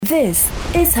This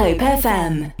is Hope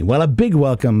FM. Well, a big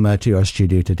welcome to our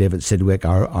studio to David Sidgwick,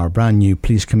 our brand new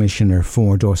Police Commissioner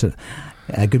for Dorset.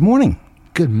 Good morning.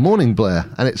 Good morning, Blair,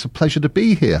 and it's a pleasure to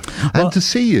be here and to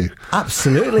see you.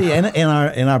 Absolutely, in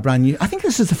our brand new. I think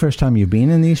this is the first time you've been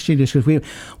in these studios, because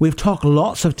we've talked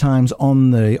lots of times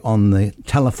on the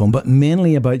telephone, but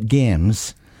mainly about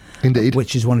games. Indeed,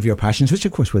 which is one of your passions, which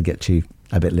of course we'll get to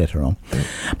a bit later on.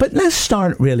 But let's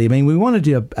start really. I mean, we want to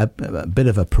do a bit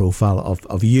of a profile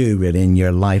of you really in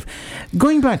your life,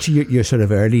 going back to your sort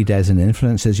of early days and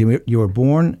influences. You were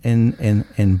born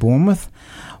in Bournemouth.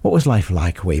 What was life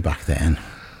like way back then?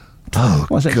 Oh,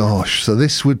 gosh. So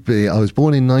this would be... I was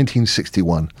born in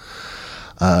 1961.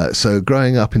 So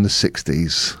growing up in the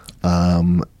 60s,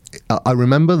 I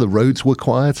remember the roads were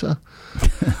quieter.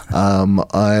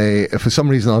 For some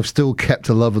reason, I've still kept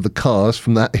a love of the cars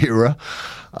from that era.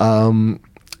 I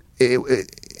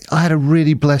had a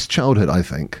really blessed childhood, I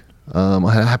think. I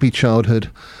had a happy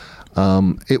childhood.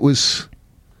 I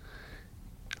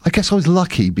guess I was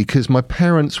lucky because my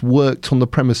parents worked on the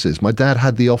premises. My dad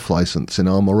had the off licence in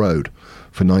Armour Road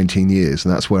for 19 years,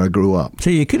 and that's where I grew up. So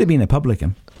you could have been a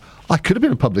publican. I could have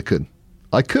been a publican.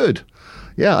 I could.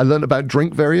 Yeah, I learned about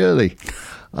drink very early.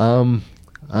 And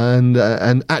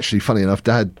actually, funny enough,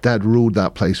 Dad ruled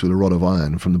that place with a rod of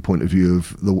iron from the point of view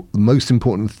of the most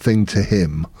important thing to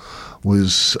him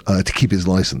was to keep his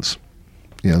licence.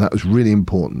 You know, that was really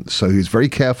important. So he was very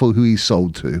careful who he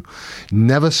sold to,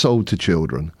 never sold to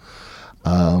children.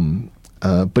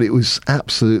 But it was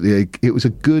absolutely it was a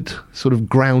good sort of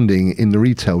grounding in the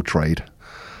retail trade.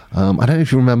 I don't know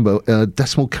if you remember,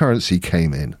 decimal currency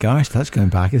came in. Gosh, that's going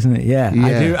back, isn't it? Yeah.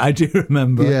 I do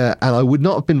remember. Yeah, and I would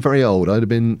not have been very old. I'd have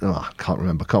been, I can't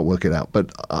remember, can't work it out.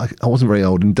 But I wasn't very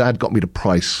old, and Dad got me to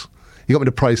price. He got me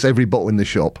to price every bottle in the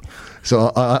shop.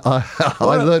 So I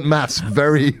learned maths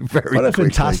very, very quickly. What a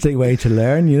fantastic way to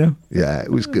learn, you know? Yeah,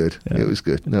 it was good. Yeah. It was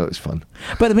good. No, it was fun.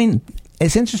 But I mean,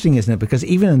 it's interesting, isn't it? Because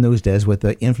even in those days with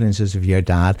the influences of your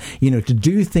dad, you know, to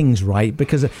do things right,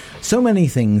 because so many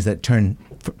things that turn,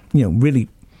 you know, really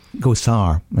go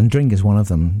sour, and drink is one of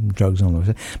them, drugs and all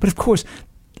those. But of course,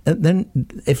 then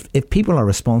if people are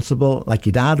responsible, like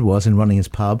your dad was in running his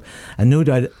pub, and no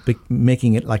doubt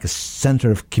making it like a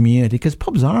centre of community, because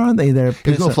pubs aren't they? It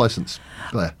was an off licence,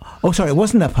 Blair. Oh, sorry, it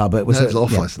wasn't a pub. It was an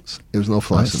off licence. It was an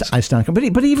off licence. I stand.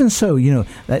 But even so, you know,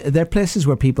 there are places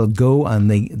where people go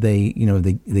and they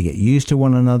get used to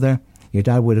one another. Your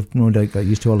dad would have no doubt got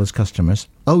used to all his customers.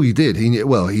 Oh, he did. He knew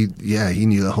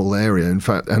the whole area. In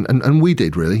fact, and we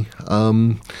did really.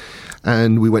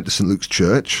 And we went to St Luke's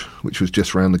Church, which was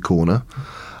just round the corner.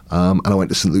 And I went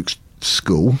to St Luke's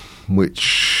School,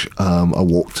 which I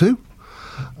walked to.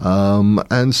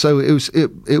 And so it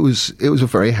was a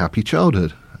very happy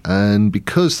childhood. And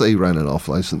because they ran an off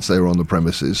licence, they were on the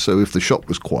premises. So if the shop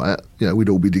was quiet, you know, we'd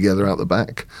all be together out the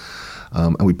back.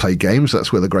 And we'd play games.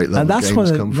 That's where the great love of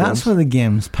games come from. That's where the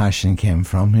games passion came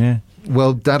from, yeah.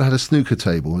 Well, Dad had a snooker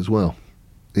table as well.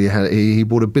 He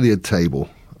bought a billiard table,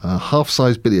 a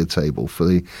half-size billiard table for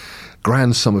the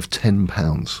grand sum of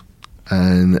 £10.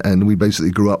 And we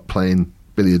basically grew up playing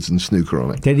billiards and snooker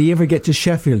on it. Did he ever get to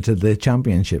Sheffield to the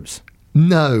championships?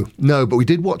 No, but we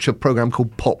did watch a programme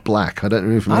called Pot Black. I don't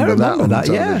know if you remember that on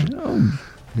television. Yeah.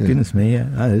 Yeah. Goodness me, yeah,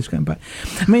 that is going back.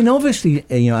 I mean, obviously,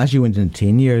 you know, as you went into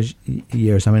teen years,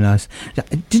 I mean,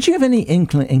 did you have any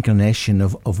inclination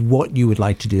of what you would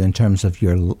like to do in terms of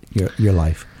your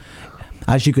life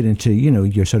as you got into, you know,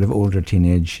 your sort of older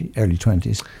teenage, early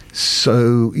 20s?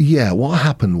 So, yeah, what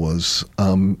happened was,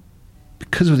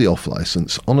 because of the off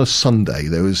licence, on a Sunday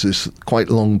there was this quite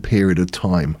long period of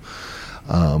time,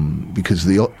 because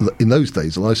in those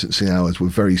days the licensing hours were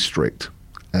very strict.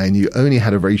 And you only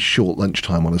had a very short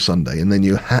lunchtime on a Sunday, and then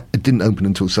it didn't open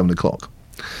until 7 o'clock.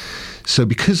 So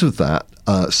because of that,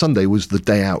 Sunday was the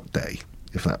day out day,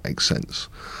 if that makes sense.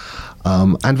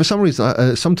 And for some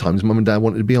reason, sometimes Mum and Dad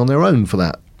wanted to be on their own for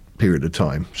that period of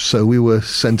time. So we were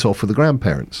sent off with the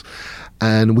grandparents.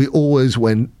 And we always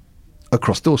went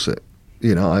across Dorset.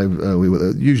 You know, we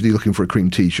were usually looking for a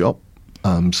cream tea shop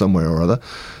somewhere or other.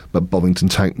 But Bovington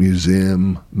Tank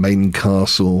Museum, Maiden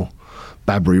Castle,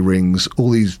 Badbury Rings,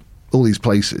 all these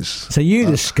places. So you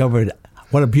discovered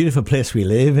what a beautiful place we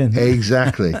live in.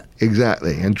 Exactly.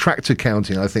 And tractor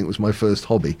counting, I think, was my first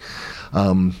hobby.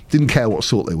 Didn't care what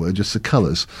sort they were, just the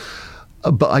colours.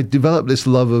 But I developed this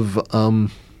love of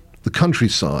the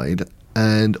countryside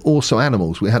and also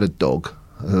animals. We had a dog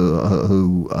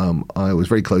who I was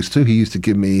very close to. He used to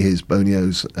give me his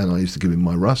bonios and I used to give him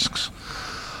my rusks.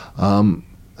 And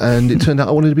it turned out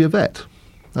I wanted to be a vet.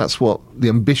 That's what the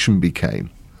ambition became.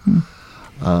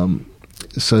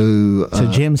 So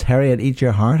James Herriot eat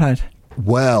your heart out?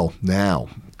 Well, now,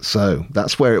 so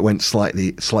that's where it went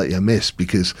slightly amiss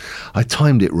because I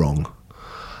timed it wrong.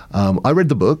 I read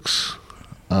the books.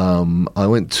 I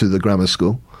went to the grammar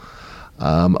school.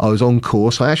 I was on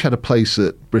course. I actually had a place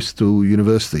at Bristol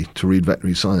University to read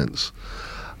veterinary science.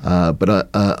 But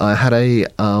I had a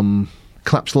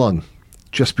collapsed lung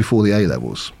just before the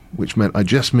A-levels, which meant I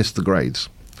just missed the grades.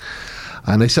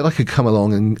 And they said I could come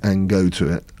along and go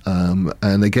to it.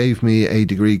 And they gave me a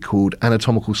degree called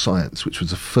anatomical science, which was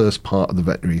the first part of the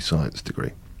veterinary science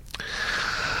degree.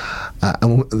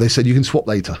 And they said, you can swap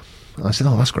later. And I said,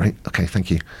 oh, that's great. Okay,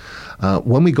 thank you.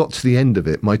 When we got to the end of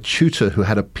it, my tutor, who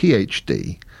had a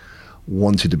PhD,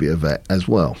 wanted to be a vet as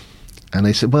well. And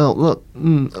they said, well, look,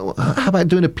 how about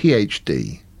doing a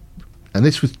PhD? And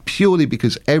this was purely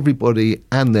because everybody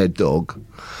and their dog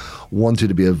wanted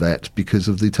to be a vet because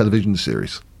of the television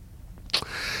series.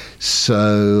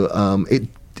 So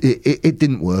it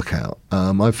didn't work out.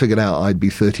 I figured out I'd be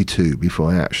 32 before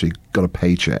I actually got a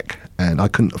paycheck, and I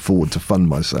couldn't afford to fund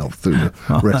myself through the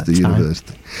rest of the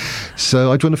university.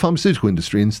 So I joined the pharmaceutical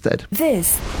industry instead.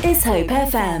 This is Hope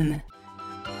FM.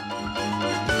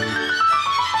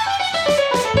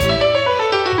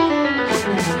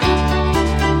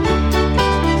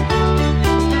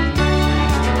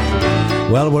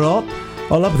 Well, we're all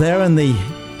up there in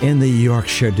the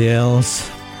Yorkshire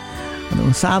Dales.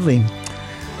 And sadly,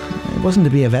 it wasn't to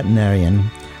be a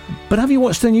veterinarian. But have you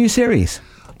watched the new series?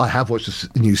 I have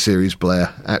watched the new series,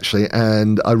 Blair, actually,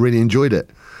 and I really enjoyed it.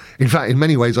 In fact, in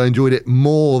many ways, I enjoyed it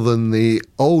more than the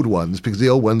old ones, because the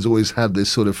old ones always had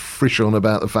this sort of frisson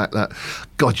about the fact that,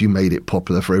 God, you made it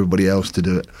popular for everybody else to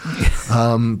do it.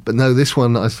 But no, this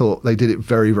one, I thought they did it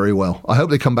very, very well. I hope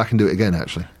they come back and do it again,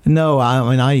 actually. No,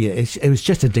 it was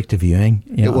just addictive viewing.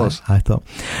 It was. I thought.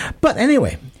 But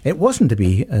anyway, it wasn't to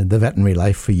be the veterinary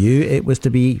life for you. It was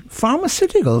to be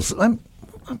pharmaceuticals.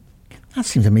 That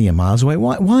seems a million miles away.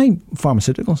 Why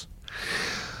pharmaceuticals?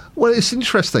 Well, it's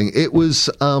interesting. It was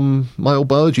my old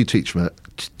biology teacher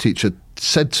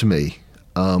said to me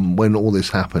when all this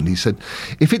happened, he said,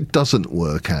 if it doesn't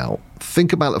work out,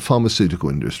 think about the pharmaceutical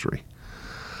industry.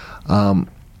 And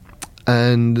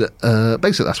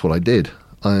basically that's what I did.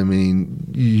 I mean,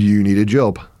 you need a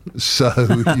job. So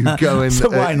you go in. So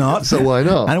why not? So why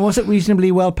not? And was it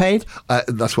reasonably well paid?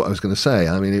 That's what I was going to say.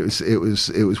 I mean, it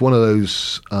was one of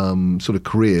those sort of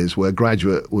careers where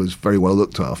graduate was very well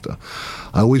looked after.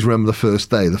 I always remember the first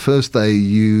day. The first day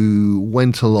you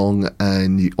went along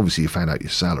and obviously you found out your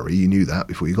salary. You knew that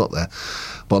before you got there.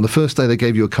 But on the first day they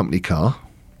gave you a company car,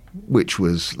 which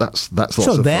was that's lots of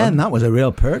fun. So then that was a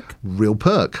real perk. Real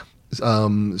perk.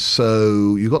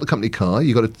 So you got the company car,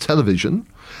 you got a television,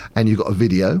 and you got a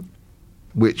video,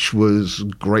 which was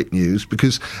great news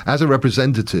because as a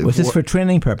representative... Was this for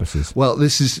training purposes? Well,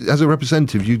 this is, as a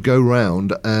representative, you'd go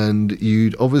round and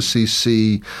you'd obviously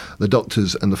see the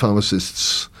doctors and the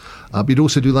pharmacists, but you'd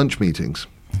also do lunch meetings.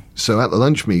 So at the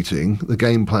lunch meeting, the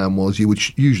game plan was you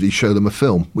would usually show them a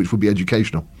film, which would be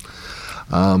educational.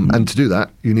 And to do that,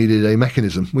 you needed a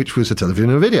mechanism, which was a television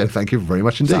and a video. Thank you very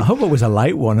much indeed. So I hope it was a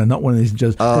light one and not one of these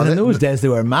just... in those days, they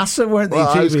were massive, weren't they? Well,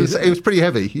 I was gonna say, it was pretty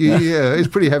heavy. Yeah, it was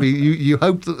pretty heavy. You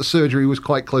hoped that the surgery was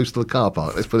quite close to the car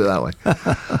park. Let's put it that way.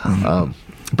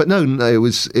 But no,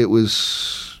 it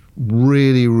was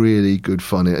really, really good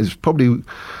fun. It was probably...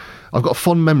 I've got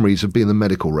fond memories of being the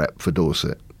medical rep for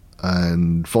Dorset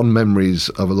and fond memories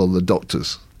of a lot of the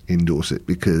doctors in Dorset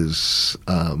because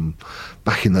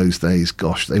back in those days,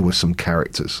 gosh, they were some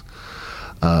characters.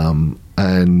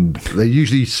 And they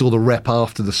usually saw the rep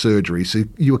after the surgery, so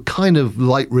you were kind of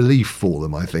light relief for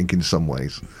them, I think, in some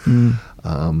ways.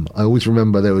 I always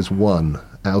remember there was one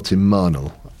out in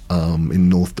Marnell in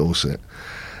North Dorset,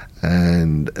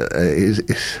 and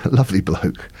it's a lovely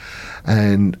bloke.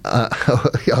 And I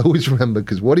always remember,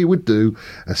 because what he would do,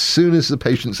 as soon as the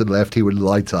patients had left, he would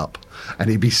light up.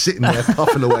 And he'd be sitting there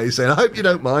puffing away saying, I hope you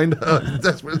don't mind.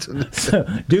 So,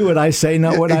 do what I say,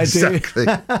 not what I do.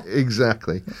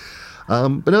 Exactly.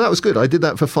 But no, that was good. I did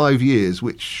that for 5 years,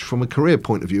 which from a career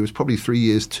point of view was probably 3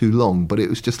 years too long, but it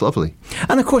was just lovely.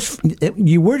 And of course,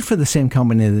 you worked for the same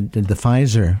company that did the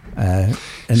Pfizer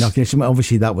inoculation.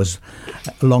 Obviously, that was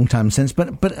a long time since.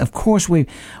 But of course,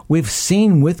 we've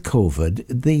seen with COVID,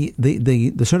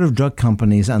 the sort of drug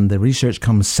companies and the research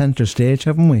come centre stage,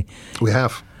 haven't we? We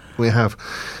have.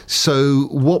 So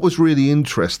what was really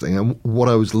interesting and what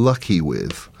I was lucky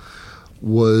with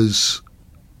was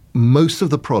most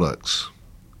of the products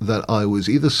that I was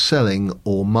either selling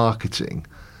or marketing,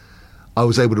 I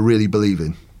was able to really believe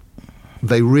in.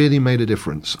 They really made a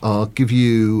difference. I'll give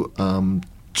you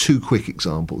two quick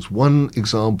examples. One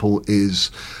example is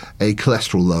a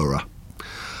cholesterol lowerer.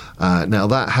 Now,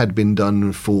 that had been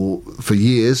done for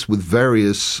years with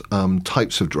various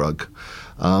types of drug,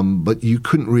 but you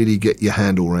couldn't really get your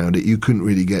handle around it. You couldn't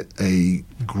really get a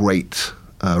great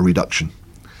reduction.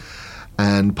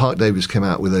 And Parke Davis came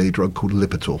out with a drug called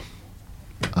Lipitor,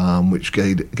 which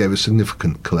gave a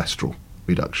significant cholesterol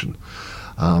reduction.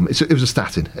 It was a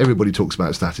statin. Everybody talks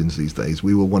about statins these days.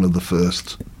 We were one of the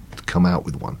first to come out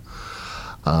with one.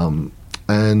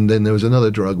 And then there was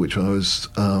another drug which I was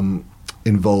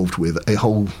involved with, a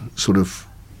whole sort of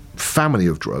family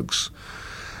of drugs.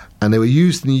 And they were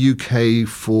used in the UK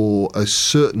for a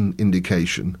certain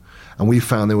indication, and we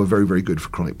found they were very, very good for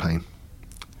chronic pain.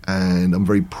 And I'm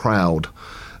very proud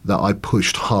that I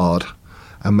pushed hard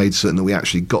and made certain that we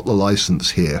actually got the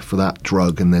license here for that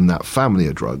drug and then that family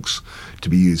of drugs to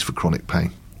be used for chronic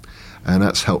pain. And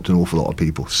that's helped an awful lot of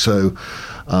people. So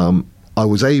I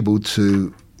was able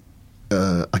to,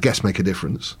 I guess, make a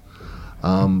difference.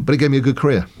 But it gave me a good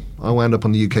career. I wound up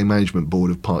on the UK management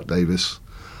board of Parke Davis.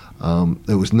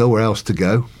 There was nowhere else to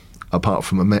go apart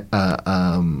from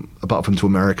to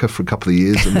America for a couple of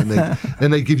years, and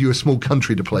then they give you a small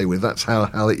country to play with. That's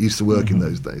how it used to work in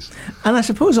those days. And I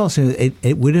suppose also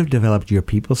it would have developed your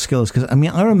people skills, because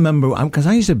I remember, because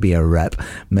I used to be a rep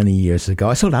many years ago.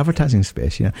 I sold advertising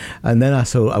space, and then I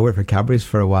worked for Cadbury's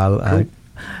for a while. Cool.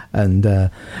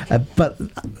 But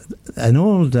an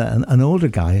older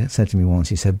guy said to me once,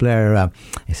 he said, Blair,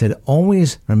 he said,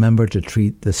 always remember to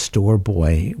treat the store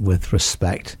boy with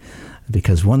respect,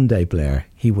 because one day, Blair,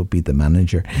 he will be the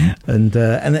manager. And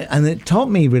it taught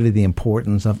me really the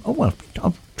importance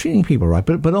of treating people right,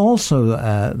 but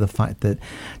also the fact that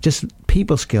just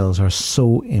people skills are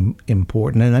so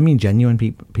important. And I mean genuine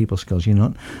people skills,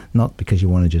 not because you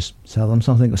want to just sell them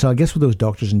something. So I guess with those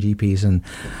doctors and GPs, and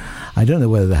I don't know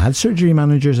whether they had surgery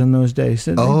managers in those days,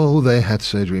 did they? Oh, they had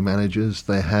surgery managers.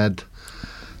 They had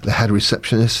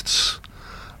receptionists.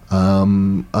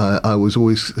 I was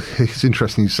always, it's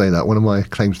interesting you say that. One of my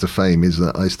claims to fame is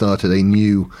that I started a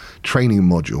new training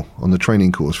module on the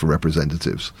training course for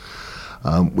representatives,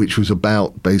 which was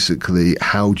about basically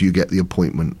how do you get the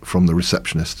appointment from the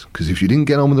receptionist? Because if you didn't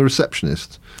get on with the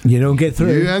receptionist, you don't get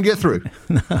through. You don't get through.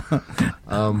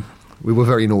 We were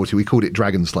very naughty. We called it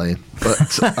dragon slaying.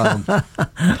 But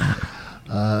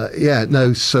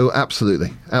so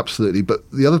absolutely.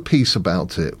 But the other piece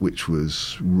about it, which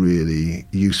was really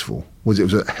useful, was it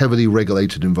was a heavily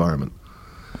regulated environment.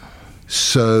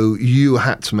 So you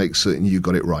had to make certain you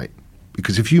got it right.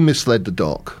 Because if you misled the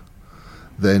doc,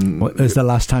 then... What was the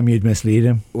last time you'd mislead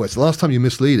him? Well, it's the last time you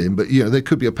mislead him, but there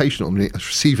could be a patient on the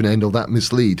receiving end of that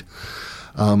mislead.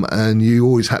 And you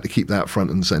always had to keep that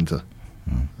front and centre.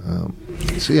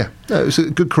 It was a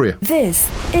good career. This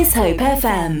is Hope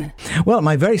FM. Well,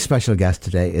 my very special guest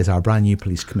today is our brand new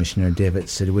Police Commissioner, David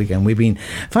Sidgwick, and we've been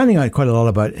finding out quite a lot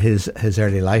about his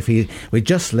early life. We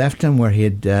just left him where he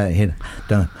had done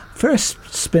a first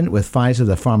stint with Pfizer,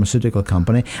 the pharmaceutical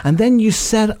company, and then you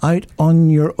set out on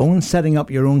your own, setting up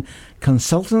your own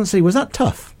consultancy. Was that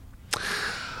tough?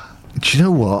 Do you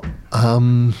know what?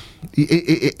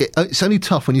 It's only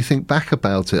tough when you think back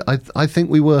about it. I think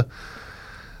we were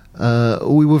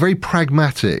very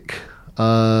pragmatic.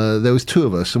 There was two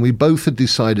of us, and we both had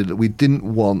decided that we didn't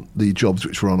want the jobs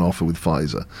which were on offer with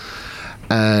Pfizer.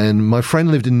 And my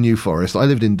friend lived in New Forest. I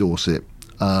lived in Dorset.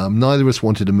 Neither of us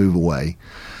wanted to move away.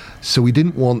 So we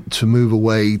didn't want to move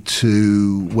away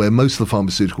to where most of the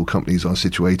pharmaceutical companies are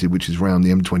situated, which is around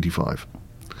the M25.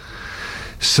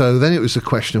 So then it was a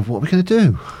question of what are we going to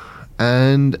do?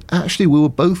 And actually we were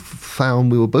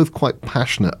both quite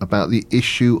passionate about the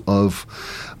issue of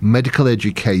medical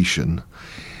education,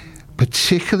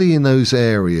 particularly in those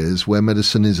areas where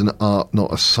medicine is an art,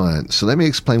 not a science. So let me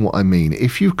explain what I mean.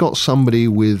 If you've got somebody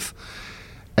with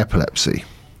epilepsy,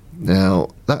 now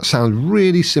that sounds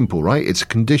really simple, right? It's a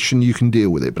condition, you can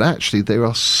deal with it. But actually there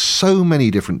are so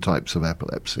many different types of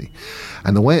epilepsy.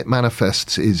 And the way it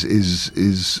manifests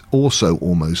is also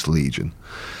almost legion.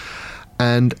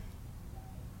 And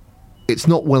it's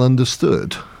not well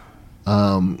understood.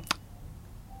 And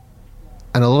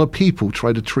a lot of people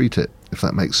try to treat it, if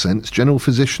that makes sense. General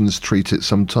physicians treat it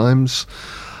sometimes.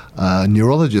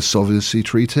 Neurologists obviously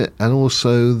treat it. And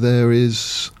also there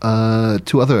is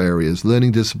two other areas,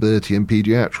 learning disability and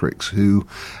pediatrics, who,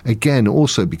 again,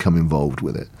 also become involved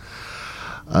with it.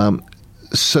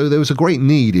 So there was a great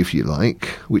need, if you like,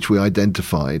 which we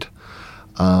identified,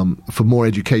 for more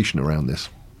education around this.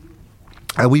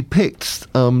 We picked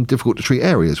difficult to treat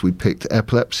areas. We picked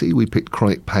epilepsy, we picked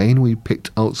chronic pain, we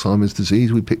picked Alzheimer's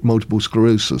disease, we picked multiple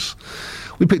sclerosis.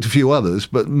 We picked a few others,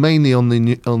 but mainly on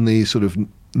the sort of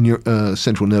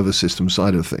central nervous system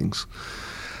side of things.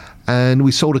 And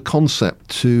we sold a concept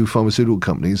to pharmaceutical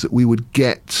companies that we would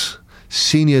get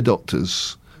senior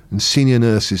doctors and senior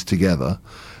nurses together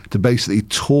to basically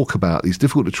talk about these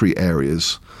difficult to treat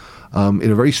areas in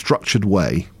a very structured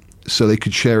way so they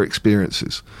could share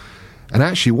experiences. And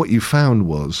actually what you found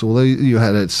was, although you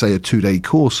had, say, a 2-day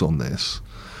course on this,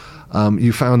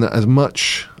 you found that as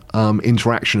much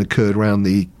interaction occurred around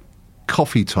the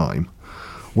coffee time,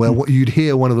 where what you'd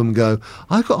hear one of them go,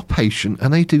 I've got a patient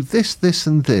and they do this, this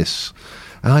and this,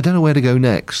 and I don't know where to go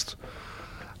next.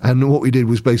 And what we did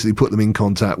was basically put them in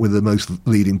contact with the most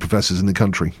leading professors in the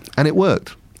country. And it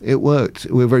worked. It worked.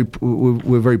 We're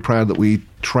very proud that we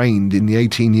trained, in the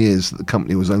 18 years that the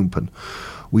company was open,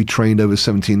 we trained over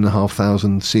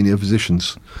 17,500 senior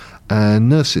physicians and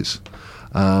nurses.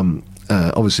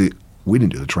 Obviously, we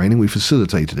didn't do the training, we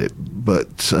facilitated it,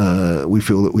 but we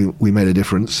feel that we made a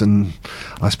difference. And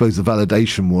I suppose the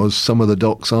validation was some of the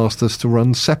docs asked us to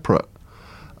run separate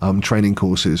training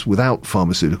courses without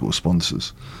pharmaceutical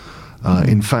sponsors.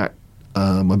 In fact,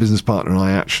 my business partner and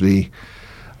I actually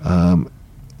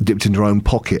dipped into our own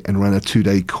pocket and ran a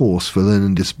 2-day course for learning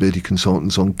and disability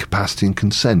consultants on capacity and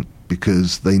consent,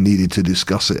 because they needed to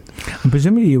discuss it. And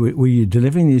presumably, were you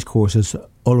delivering these courses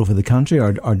all over the country,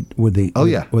 or were they? Oh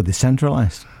yeah, were they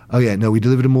centralised? Oh yeah, no, we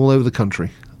delivered them all over the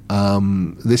country.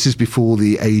 This is before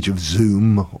the age of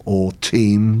Zoom or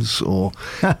Teams or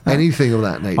anything of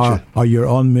that nature. Or you're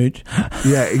on mute.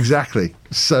 Yeah, exactly.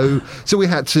 So we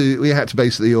had to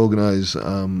basically organise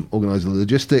the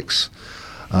logistics,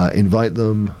 invite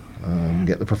them,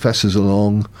 get the professors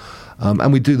along,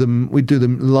 and we do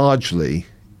them largely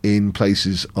in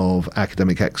places of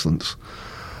academic excellence.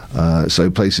 So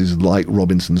places like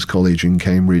Robinson's College in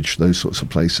Cambridge, those sorts of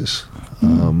places.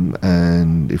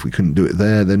 And if we couldn't do it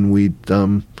there, then we'd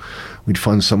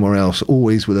find somewhere else,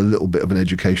 always with a little bit of an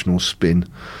educational spin.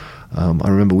 I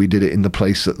remember we did it in the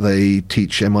place that they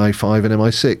teach MI5 and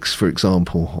MI6, for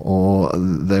example, or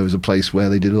there was a place where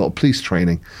they did a lot of police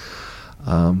training.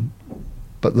 But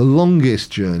the longest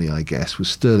journey, I guess, was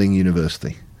Stirling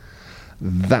University.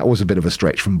 That was a bit of a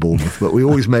stretch from Bournemouth, but we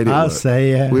always made it work. I'll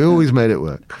say, yeah. We always made it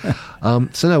work.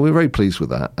 So no, we're very pleased with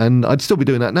that. And I'd still be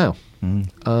doing that now.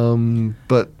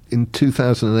 But in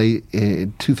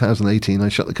 2018, I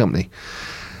shut the company.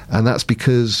 And that's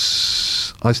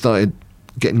because I started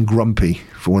getting grumpy,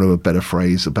 for want of a better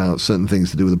phrase, about certain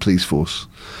things to do with the police force.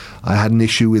 I had an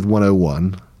issue with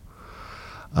 101.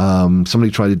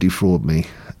 Somebody tried to defraud me.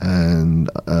 And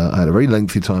I had a very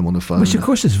lengthy time on the phone. Which, of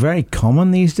course, is very common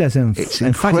these days. It's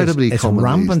incredibly common. It's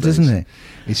rampant, isn't it?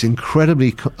 It's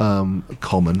incredibly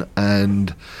common.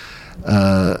 And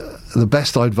the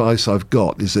best advice I've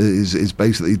got is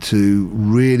basically to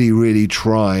really, really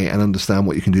try and understand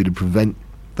what you can do to prevent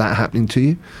that happening to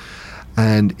you.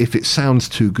 And if it sounds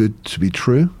too good to be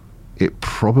true, it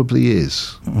probably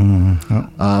is.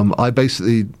 I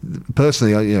basically,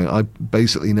 personally, I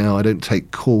basically now I don't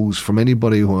take calls from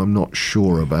anybody who I'm not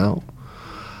sure about.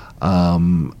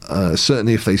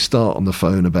 Certainly, if they start on the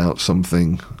phone about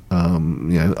something,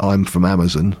 I'm from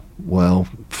Amazon. Well,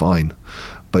 fine,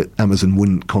 but Amazon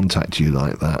wouldn't contact you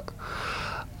like that.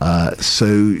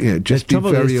 So just be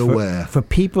very aware for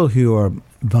people who are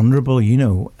vulnerable.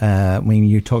 When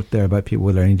you talked there about people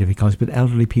with learning difficulties, but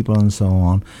elderly people and so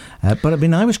on. But I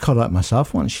mean, I was caught out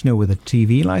myself once, with a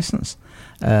TV license.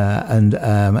 And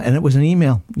it was an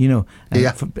email,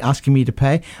 asking me to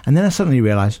pay. And then I suddenly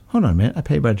realised, hold on a minute, I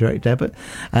pay by direct debit.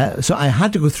 So I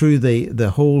had to go through the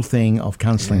whole thing of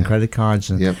cancelling credit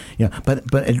cards. And, but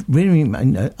it really,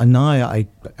 now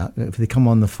if they come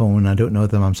on the phone, I don't know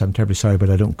them, I'm terribly sorry,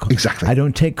 but I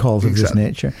don't take calls of this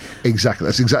nature. Exactly.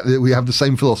 That's exactly, we have the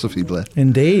same philosophy, Blair.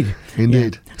 Indeed. Yeah.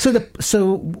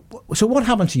 So what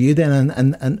happened to you then?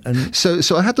 And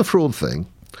So I had the fraud thing.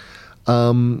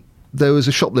 There was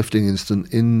a shoplifting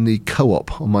incident in the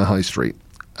Co-op on my high street,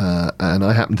 and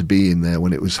I happened to be in there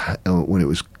when it was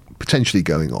potentially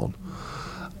going on.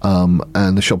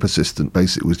 And the shop assistant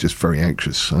basically was just very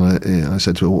anxious. I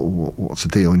said to her, "What's the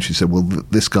deal?" And she said, "Well,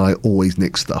 this guy always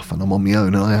nicks stuff, and I'm on my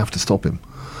own, and I have to stop him."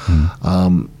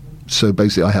 So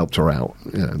basically, I helped her out.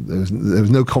 There was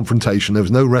no confrontation. There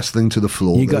was no wrestling to the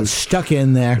floor. You got stuck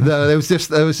in there. No, there was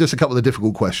just a couple of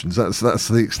difficult questions. That's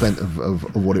the extent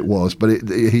of what it was. But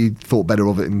he thought better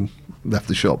of it and left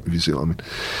the shop. If you see what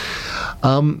I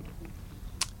mean.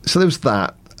 So there was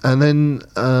that, and then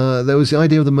there was the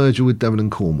idea of the merger with Devon and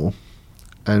Cornwall.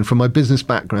 And from my business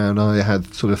background, I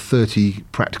had sort of 30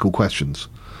 practical questions.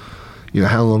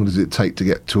 How long does it take to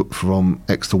get from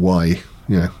X to Y?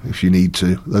 If you need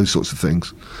to, those sorts of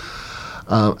things.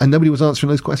 And nobody was answering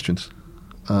those questions.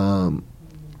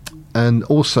 And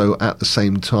also, at the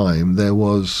same time, there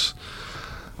was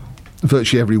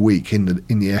virtually every week in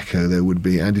the Echo there would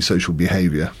be antisocial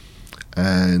behaviour,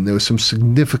 and there were some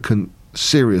significant,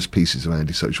 serious pieces of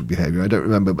antisocial behaviour. I don't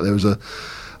remember, but there was a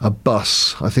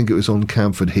bus, I think it was on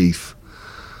Camford Heath,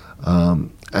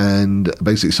 and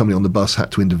basically somebody on the bus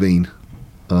had to intervene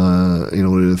in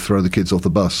order to throw the kids off the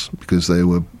bus because they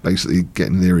were basically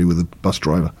getting leery with the bus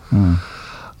driver.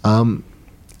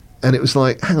 And it was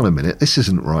like, hang on a minute, this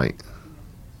isn't right.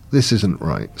 This isn't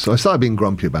right. So I started being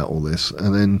grumpy about all this,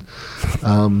 and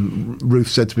then Ruth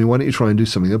said to me, why don't you try and do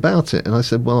something about it? And I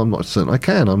said, well, I'm not certain I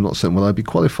can. I'm not certain whether I'd be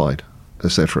qualified,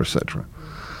 etc., etc.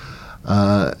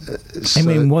 I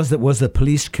mean, was the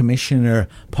police commissioner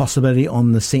possibility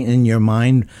on the scene in your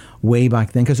mind way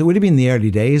back then? Because it would have been the early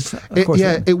days. Of course.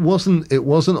 It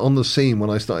wasn't on the scene when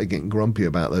I started getting grumpy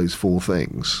about those four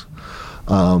things.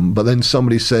 But then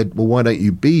somebody said, well, why don't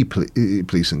you be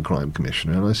police and crime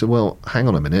commissioner? And I said, well, hang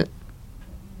on a minute.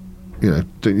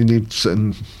 Don't you need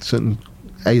certain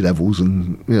A levels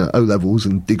and O levels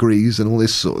and degrees and all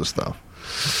this sort of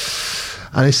stuff?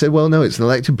 And he said, well, no, it's an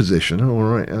elected position. All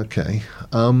right, okay.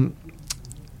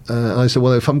 I said,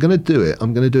 well, if I'm going to do it,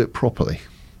 I'm going to do it properly.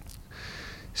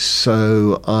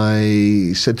 So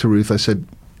I said to Ruth, I said,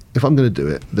 if I'm going to do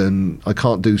it, then I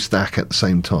can't do stack at the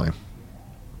same time.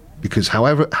 Because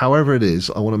however it is,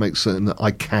 I want to make certain that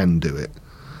I can do it.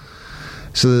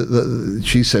 So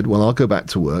she said, well, I'll go back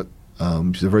to work.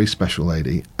 She's a very special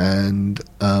lady. And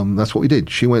that's what we did.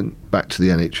 She went back to the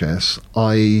NHS.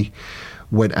 I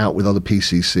went out with other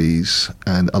PCCs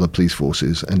and other police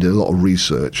forces and did a lot of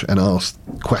research and asked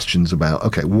questions about,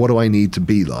 okay, what do I need to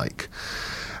be like?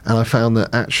 And I found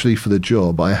that actually for the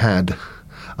job I had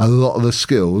a lot of the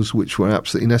skills which were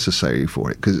absolutely necessary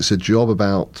for it, because it's a job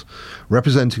about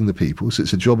representing the people, so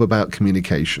it's a job about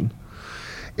communication,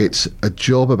 it's a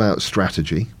job about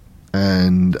strategy,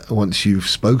 and once you've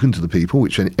spoken to the people,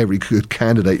 which every good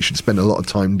candidate should spend a lot of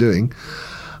time doing,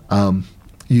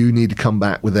 you need to come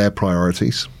back with their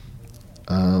priorities.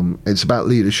 It's about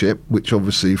leadership, which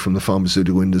obviously from the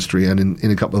pharmaceutical industry and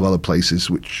in a couple of other places,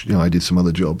 which I did some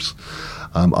other jobs,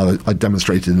 I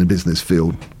demonstrated in the business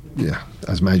field,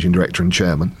 as managing director and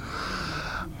chairman.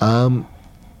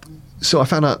 So I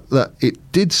found out that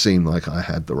it did seem like I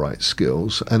had the right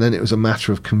skills, and then it was a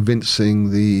matter of convincing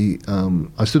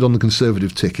I stood on the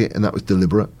Conservative ticket, and that was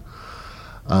deliberate.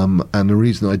 And the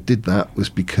reason I did that was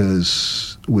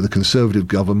because with a Conservative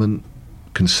government,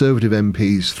 Conservative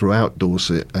MPs throughout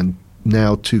Dorset, and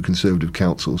now 2 Conservative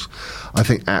councils, I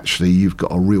think actually you've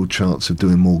got a real chance of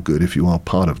doing more good if you are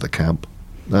part of the camp.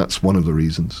 That's one of the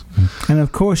reasons. And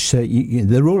of course,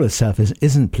 the role itself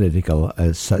isn't political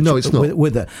as such. No, it's not.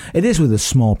 It is with a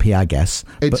small p, I guess.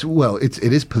 It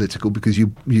is political because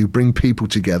you bring people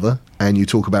together and you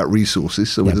talk about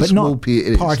resources. So with a small p,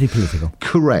 it is party political.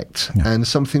 Correct. No. And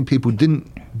something people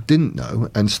didn't know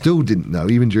and still didn't know,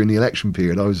 even during the election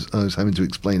period, I was having to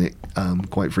explain it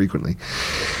quite frequently,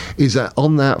 is that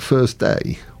on that first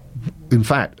day, in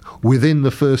fact, within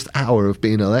the first hour of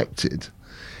being elected,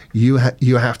 you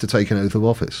have to take an oath of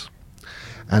office.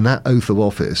 And that oath of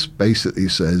office basically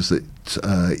says that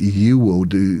you will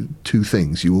do 2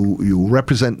 things. You will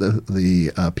represent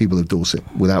the people of Dorset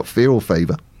without fear or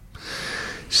favour.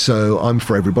 So I'm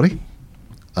for everybody.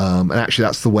 And actually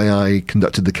that's the way I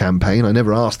conducted the campaign. I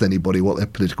never asked anybody what their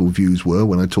political views were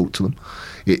when I talked to them.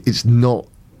 It's not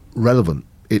relevant.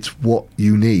 It's what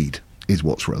you need is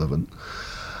what's relevant.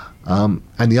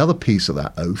 And the other piece of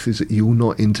that oath is that you will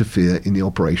not interfere in the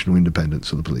operational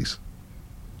independence of the police.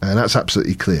 And that's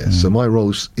absolutely clear. So my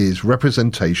role is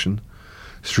representation,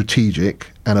 strategic,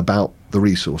 and about the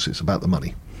resources, about the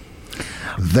money.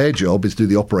 Their job is to do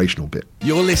the operational bit.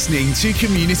 You're listening to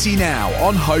Community Now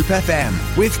on Hope FM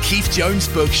with Keith Jones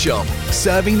Bookshop,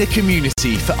 serving the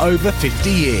community for over 50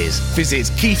 years. Visit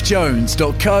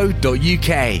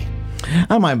keithjones.co.uk.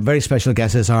 And my very special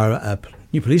guest is our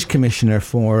new police commissioner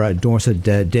for Dorset,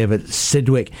 David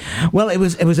Sidgwick. Well, it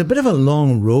was a bit of a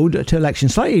long road to election,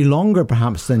 slightly longer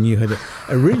perhaps than you had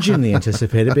originally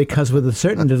anticipated, because with a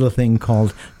certain little thing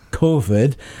called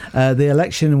COVID, the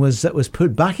election was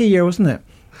put back a year, wasn't it?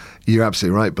 You're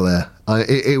absolutely right, Blair.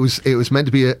 It was meant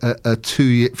to be a 2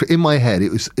 year. In my head,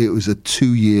 it was a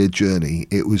 2 year journey.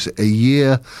 It was a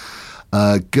year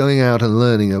going out and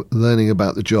learning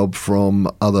about the job from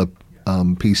other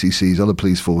PCCs, other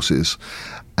police forces,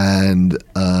 and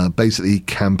basically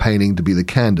campaigning to be the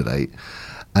candidate.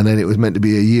 And then it was meant to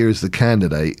be a year as the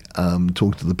candidate,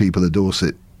 talking to the people of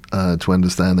Dorset to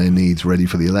understand their needs, ready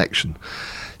for the election.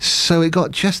 So it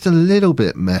got just a little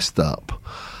bit messed up.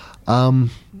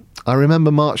 I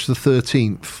remember March the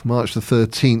 13th. March the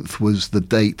 13th was the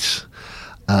date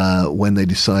when they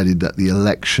decided that the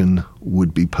election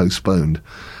would be postponed.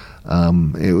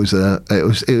 It was a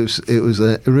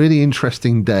really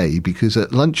interesting day, because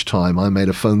at lunchtime I made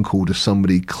a phone call to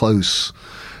somebody close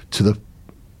to the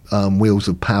wheels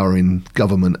of power in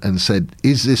government and said,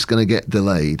 is this going to get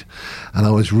delayed? And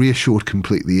I was reassured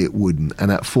completely it wouldn't. And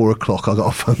at 4 o'clock I got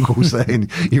a phone call saying,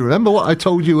 you remember what I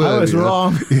told you earlier? I was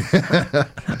wrong.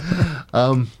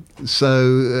 I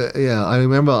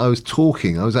remember I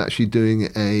was actually doing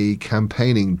a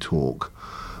campaigning talk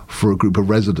for a group of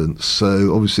residents.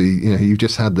 So obviously, you've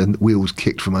just had the wheels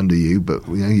kicked from under you, but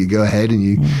you go ahead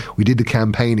and we did the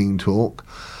campaigning talk.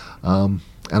 And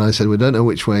I said, we don't know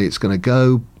which way it's going to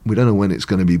go. We don't know when it's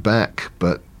going to be back,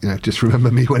 but just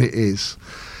remember me when it is.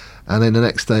 And then the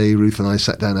next day, Ruth and I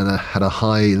sat down and had a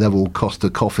high-level Costa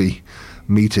Coffee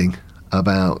meeting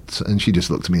and she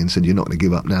just looked at me and said, you're not going to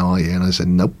give up now, are you? And I said,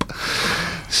 nope.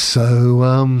 So,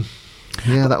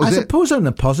 that was it. I suppose on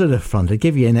the positive front, it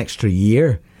gave you an extra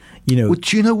year. Well,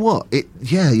 do you know what?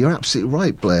 You're absolutely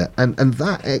right, Blair. And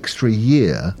that extra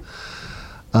year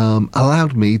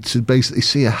allowed me to basically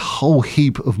see a whole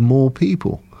heap of more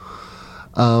people.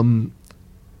 The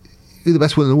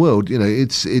best one in the world,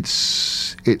 it's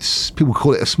people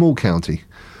call it a small county.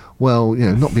 Well,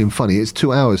 not being funny, it's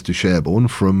 2 hours to Sherborne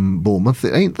from Bournemouth.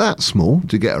 It ain't that small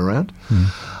to get around.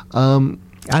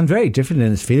 And very different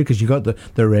in its field, because you've got the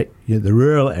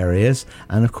rural areas,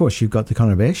 and of course you've got the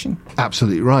conurbation.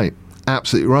 Absolutely right.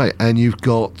 And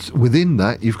within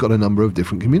that, you've got a number of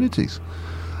different communities.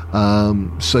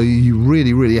 So you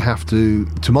really, really have to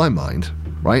my mind,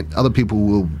 right? Other people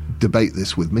will debate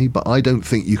this with me, but I don't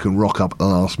think you can rock up at the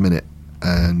last minute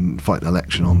and fight an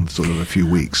election on sort of a few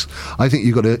weeks. I think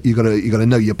you got to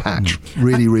know your patch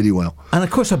really, really well. And of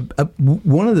course,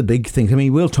 one of the big things. I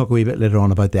mean, we'll talk a wee bit later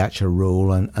on about the actual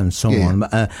role and so on.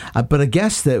 But I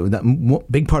guess that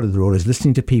big part of the role is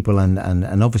listening to people,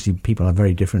 and obviously people have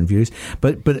very different views.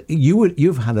 But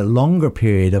you've had a longer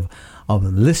period of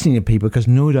listening to people, because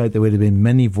no doubt there would have been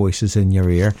many voices in your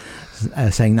ear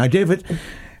saying, "Now, David,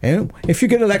 if you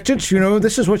get elected,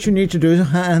 this is what you need to do."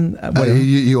 And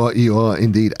you are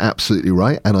indeed absolutely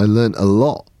right. And I learned a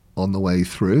lot on the way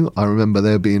through. I remember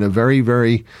there being a very,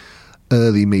 very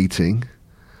early meeting.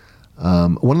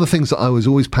 One of the things that I was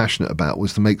always passionate about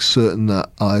was to make certain that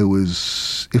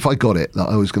if I got it, that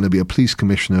I was going to be a police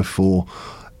commissioner for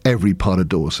every part of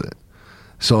Dorset.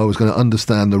 So I was going to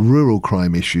understand the rural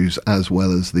crime issues as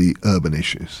well as the urban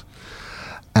issues.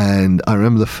 And I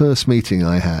remember the first meeting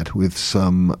I had with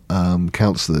some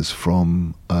councillors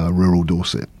from rural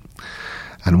Dorset.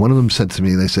 And one of them said to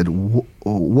me, they said,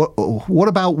 what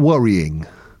about worrying?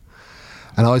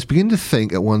 And I was beginning to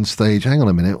think at one stage, hang on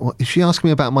a minute, is she asking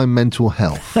me about my mental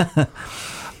health?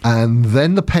 And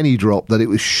then the penny dropped that it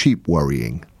was sheep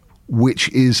worrying, which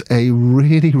is a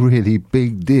really, really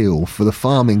big deal for the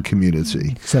farming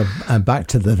community. So back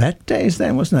to the vet days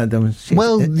then, wasn't it?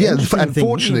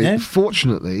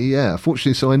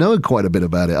 Fortunately, so I know quite a bit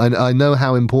about it. I know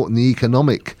how important the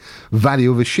economic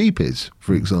value of a sheep is,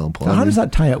 for example. So how does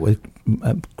that tie up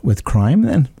with crime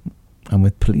then, and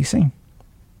with policing?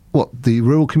 What, the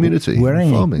rural community?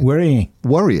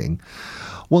 Worrying.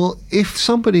 Well, if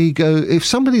somebody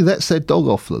lets their dog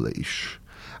off the leash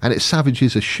and it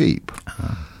savages a sheep,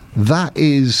 that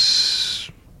is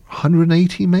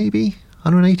 180 maybe,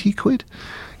 180 quid.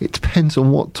 It depends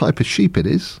on what type of sheep it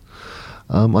is.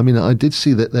 I did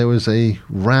see that there was a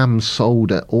ram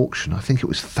sold at auction. I think it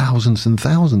was thousands and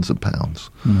thousands of pounds.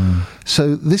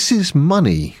 So this is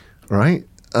money, right?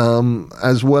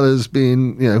 As well as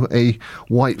being, a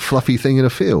white fluffy thing in a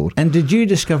field. And did you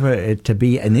discover it to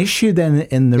be an issue then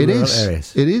in the rural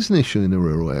areas? It is an issue in the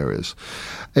rural areas.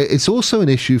 It's also an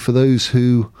issue for those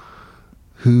who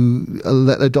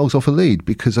let their dogs off a lead,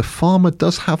 because a farmer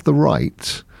does have the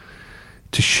right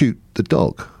to shoot the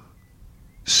dog.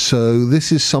 So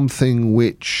this is something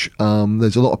which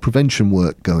there's a lot of prevention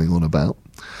work going on about,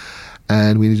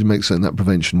 and we need to make certain that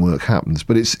prevention work happens.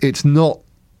 But it's not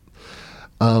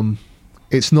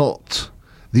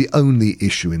the only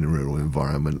issue in the rural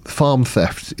environment. Farm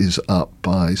theft is up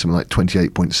by something like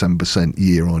 28.7%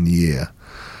 year on year.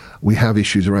 We have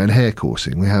issues around hare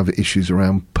coursing. We have issues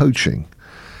around poaching,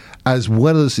 as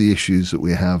well as the issues that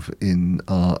we have in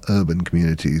our urban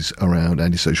communities around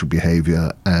antisocial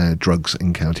behaviour and drugs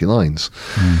and county lines.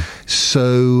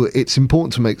 So it's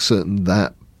important to make certain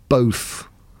that both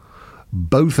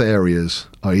areas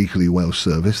are equally well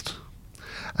serviced,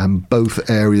 and both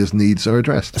areas' needs are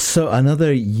addressed. So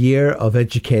another year of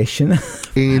education,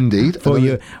 Indeed, for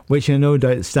you, which I no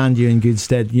doubt stand you in good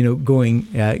stead,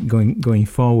 going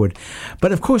forward.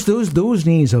 But of course, those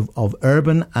needs of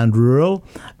urban and rural,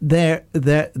 they're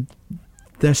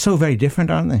so very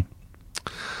different, aren't they?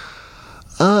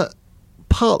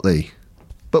 Partly.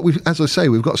 But as I say,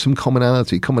 we've got some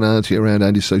commonality around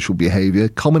antisocial behaviour,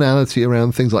 commonality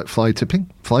around things like fly tipping.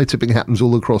 Fly tipping happens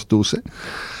all across Dorset.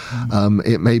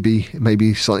 It may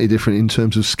be slightly different in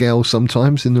terms of scale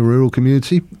sometimes in the rural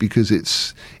community because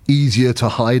it's easier to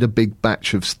hide a big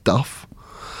batch of stuff.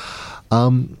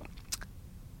 But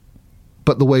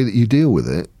the way that you deal with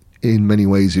it, in many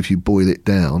ways, if you boil it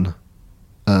down,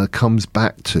 comes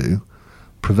back to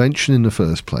prevention in the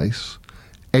first place,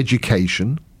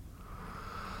 education,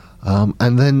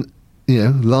 and then,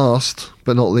 last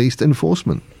but not least,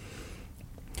 enforcement.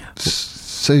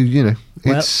 So,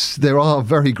 there are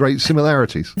very great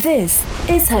similarities. This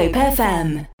is Hope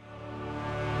FM.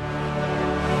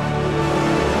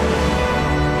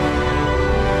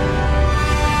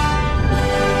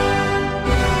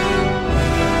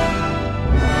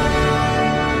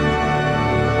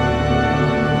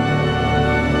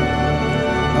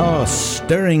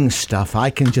 Stirring stuff. I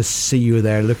can just see you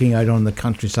there looking out on the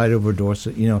countryside over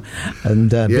Dorset,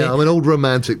 and I'm an old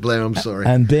romantic, Blair. I'm sorry.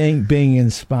 And being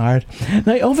inspired.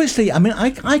 Now, obviously,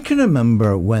 I can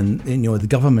remember when the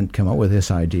government came up with this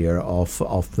idea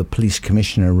of the police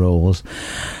commissioner roles.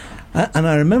 And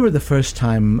I remember the first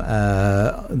time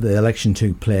the election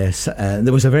took place,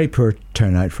 there was a very poor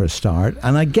turnout for a start.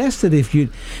 And I guess that if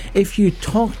you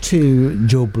talk to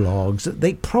Joe Bloggs,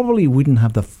 they probably wouldn't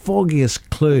have the foggiest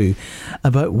clue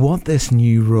about what this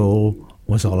new role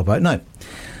was all about. Now,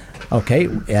 okay,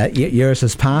 years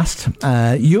has passed.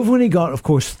 You've only got, of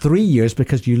course, 3 years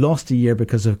because you lost a year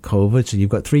because of COVID. So you've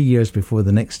got 3 years before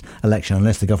the next election,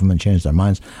 unless the government changed their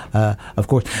minds, of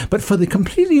course. But for the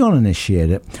completely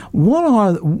uninitiated,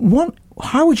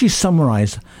 how would you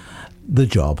summarise the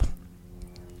job?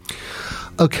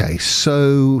 Okay,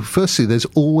 so firstly, there's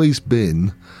always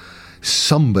been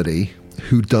somebody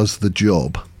who does the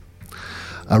job.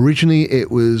 Originally,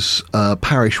 it was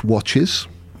parish watches,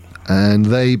 and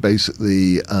they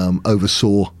basically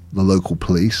oversaw the local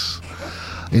police.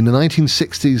 In the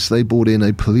 1960s, they brought in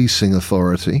a policing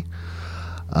authority.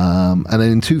 And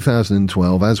then in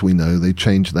 2012, as we know, they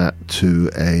changed that to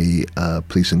a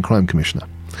police and crime commissioner.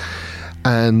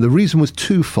 And the reason was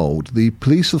twofold. The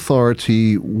police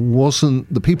authority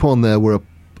the people on there were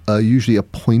usually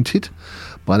appointed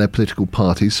by their political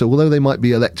parties. So although they might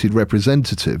be elected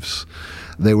representatives,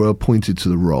 they were appointed to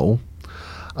the role.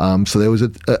 So there was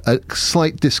a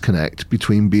slight disconnect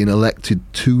between being elected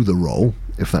to the role,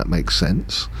 if that makes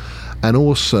sense, and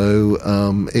also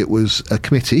it was a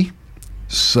committee.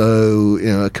 So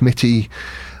a committee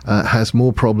has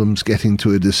more problems getting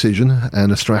to a decision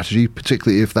and a strategy,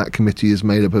 particularly if that committee is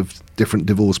made up of different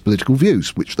divorced political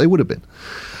views, which they would have been.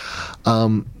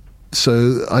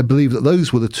 So I believe that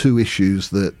those were the two issues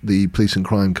that the Police and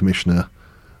Crime Commissioner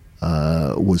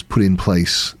was put in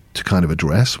place to kind of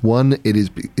address. One, it is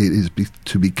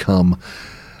to become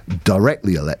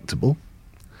directly electable.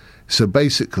 So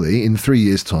basically, in 3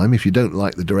 years' time, if you don't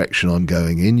like the direction I'm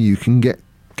going in, you can get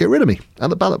rid of me at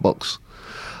the ballot box.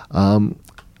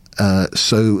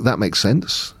 So that makes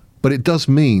sense. But it does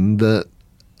mean that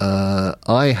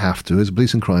I have to, as a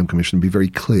Police and Crime Commissioner, be very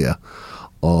clear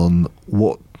on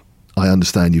what I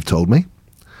understand you've told me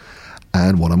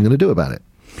and what I'm going to do about it.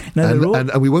 Now,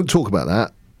 and we won't talk about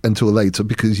that until later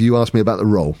because you asked me about the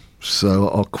role. So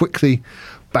I'll quickly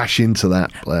bash into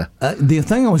that, Blair. The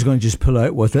thing I was going to just pull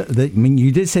out was that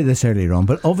you did say this earlier on,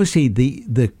 but obviously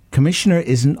the commissioner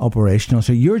isn't operational,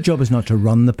 so your job is not to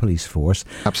run the police force.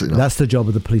 Absolutely not. That's the job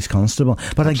of the police constable.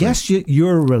 But absolutely. I guess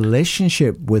your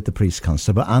relationship with the police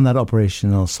constable and that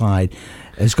operational side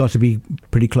has got to be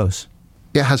pretty close.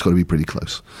 It has got to be pretty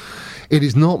close. It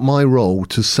is not my role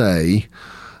to say,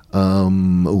 I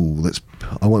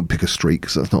won't pick a street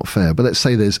because that's not fair, but let's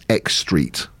say there's X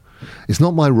street. It's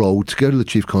not my role to go to the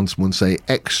chief constable and say,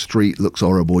 X street looks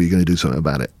horrible, you're going to do something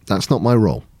about it. That's not my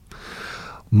role.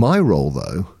 My role,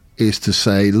 though, is to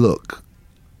say, look,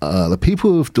 the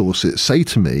people of Dorset say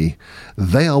to me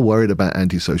they are worried about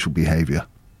antisocial behaviour.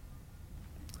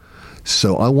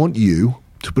 So I want you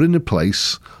to put into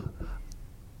place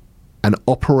an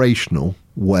operational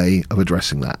way of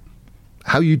addressing that.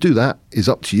 How you do that is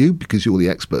up to you because you're the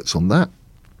experts on that.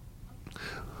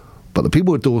 But the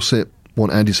people of Dorset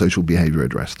want antisocial behaviour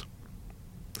addressed.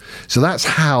 So that's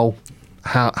how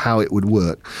it would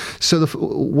work. So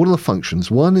what are the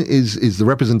functions? One is the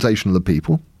representation of the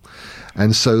people.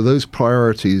 And so those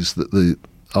priorities that the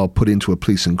are put into a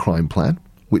police and crime plan,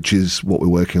 which is what we're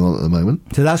working on at the moment.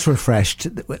 So that's refreshed.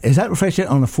 Is that refreshed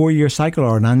on a 4-year cycle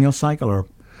or an annual cycle? Or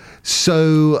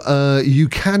So you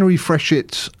can refresh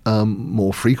it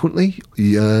more frequently.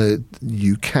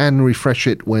 You can refresh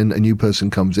it when a new person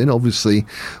comes in. Obviously,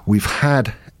 we've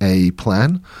had a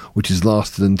plan which has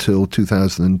lasted until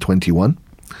 2021.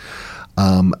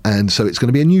 And so it's going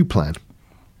to be a new plan,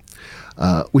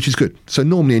 which is good. So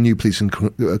normally a new police and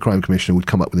crime commissioner would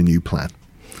come up with a new plan.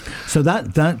 So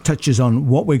that touches on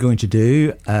what we're going to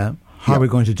do, how we're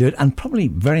going to do it, and probably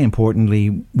very importantly,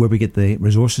 where we get the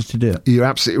resources to do it. You're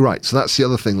absolutely right. So that's the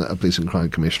other thing that a police and crime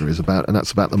commissioner is about, and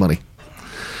that's about the money.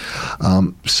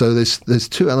 So there's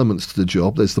two elements to the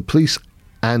job. There's the police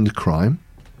and crime.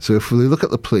 So if we look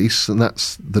at the police, and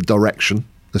that's the direction,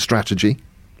 the strategy.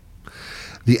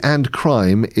 The and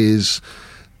crime is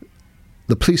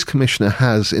the police commissioner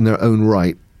has in their own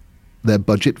right their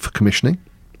budget for commissioning,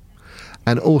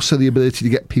 and also the ability to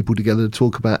get people together to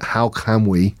talk about how can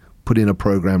we put in a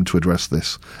program to address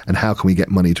this, and how can we get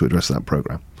money to address that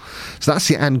program. So that's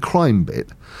the and crime bit.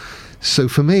 So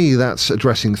for me, that's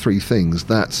addressing three things.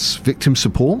 That's victim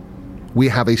support. We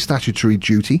have a statutory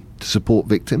duty to support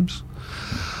victims.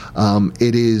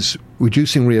 It is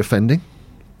reducing reoffending.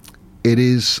 It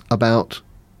is about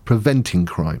preventing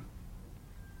crime.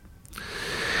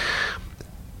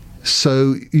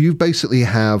 So you basically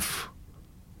have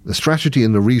the strategy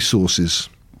and the resources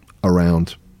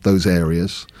around those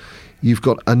areas. You've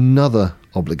got another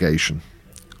obligation,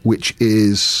 which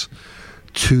is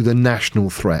to the national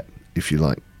threat, if you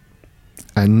like,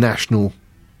 and national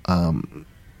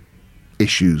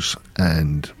issues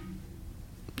and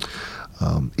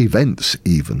events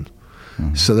even.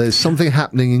 Mm-hmm. So there's something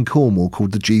happening in Cornwall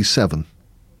called the G7.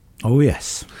 Oh,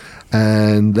 yes.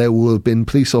 And there will have been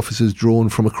police officers drawn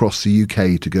from across the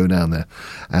UK to go down there.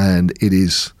 And it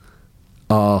is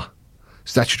our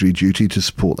statutory duty to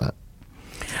support that.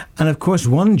 And of course,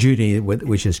 one duty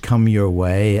which has come your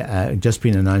way, just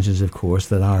been announced, is of course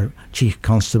that our Chief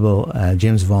Constable,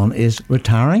 James Vaughan, is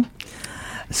retiring.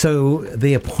 So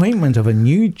the appointment of a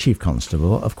new Chief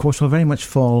Constable, of course, will very much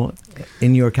fall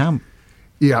in your camp.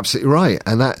 You're absolutely right.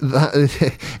 And that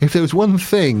if there was one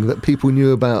thing that people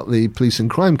knew about the Police and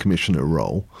Crime Commissioner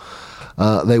role,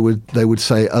 they would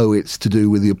say, oh, it's to do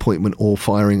with the appointment or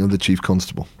firing of the Chief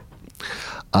Constable.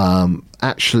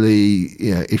 Actually,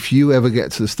 if you ever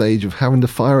get to the stage of having to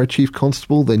fire a Chief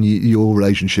Constable, then your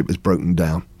relationship is broken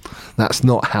down. That's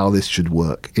not how this should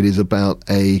work. It is about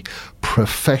a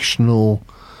professional,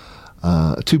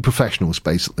 two professionals,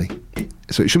 basically.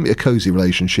 So it shouldn't be a cosy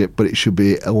relationship, but it should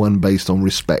be a one based on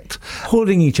respect.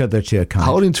 Holding each other to account.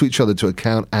 Holding to each other to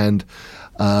account and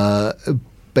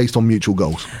based on mutual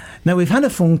goals. Now, we've had a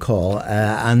phone call,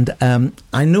 and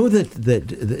I know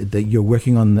that you're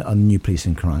working on the new police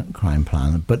and crime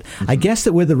plan, but I guess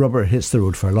that where the rubber hits the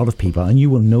road for a lot of people, and you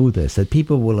will know this, that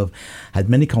people will have had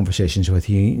many conversations with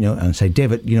you, and say,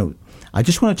 David, I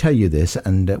just want to tell you this,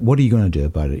 and what are you going to do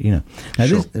about it? Now,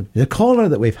 sure. The caller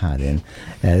that we've had in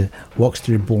walks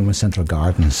through Bournemouth Central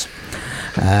Gardens,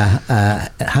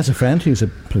 has a friend who's a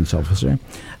police officer.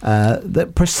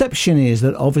 The perception is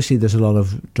that obviously there's a lot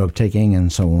of drug taking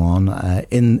and so on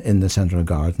in the Central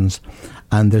Gardens,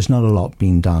 and there's not a lot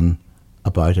being done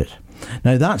about it.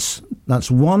 Now that's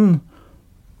one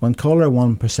caller,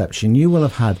 one perception. You will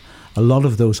have had a lot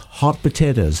of those hot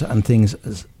potatoes and things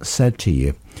said to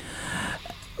you.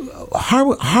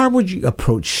 How would you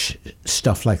approach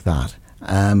stuff like that?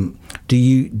 Do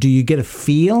you get a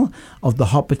feel of the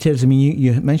hot potatoes? I mean,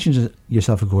 you mentioned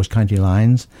yourself, of course, County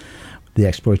Lines, the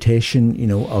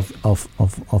exploitation,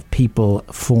 of people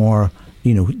for,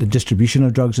 the distribution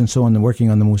of drugs and so on, and working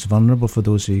on the most vulnerable, for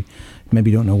those who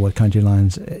maybe don't know what County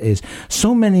Lines is.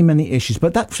 So many issues.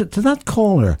 But to that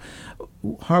caller,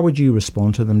 how would you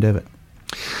respond to them, David?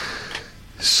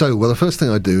 So, well, the first thing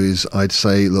I'd do is I'd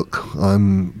say, look,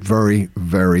 I'm very,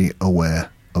 very aware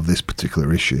of this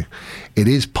particular issue. It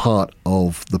is part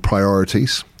of the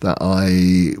priorities that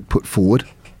I put forward,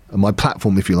 my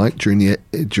platform, if you like, during the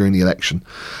election.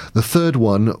 The third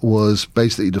one was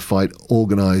basically to fight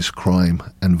organised crime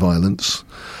and violence.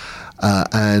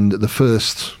 And the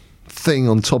first thing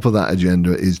on top of that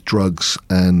agenda is drugs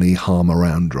and the harm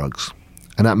around drugs.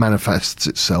 And that manifests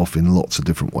itself in lots of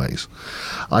different ways.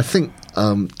 I think,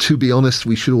 to be honest,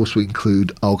 we should also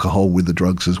include alcohol with the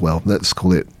drugs as well. Let's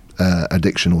call it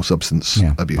addiction or substance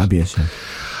abuse.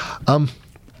 Yeah.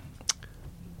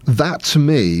 That, to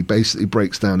me, basically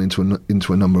breaks down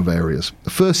into a number of areas.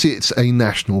 Firstly, it's a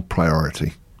national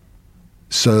priority.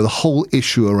 So the whole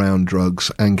issue around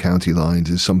drugs and county lines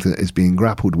is something that is being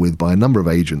grappled with by a number of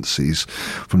agencies,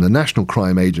 from the National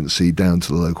Crime Agency down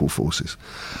to the local forces.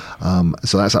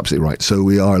 So that's absolutely right. So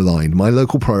we are aligned. My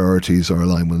local priorities are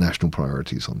aligned with national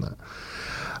priorities on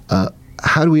that.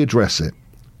 How do we address it?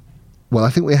 Well, I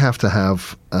think we have to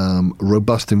have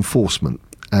robust enforcement.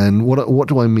 And what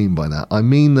do I mean by that? I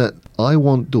mean that I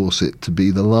want Dorset to be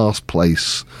the last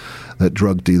place that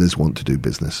drug dealers want to do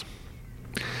business.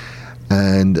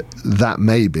 And that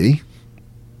may be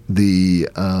the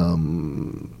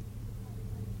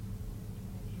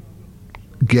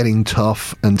getting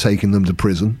tough and taking them to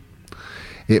prison.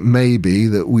 It may be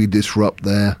that we disrupt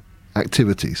their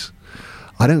activities.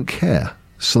 I don't care,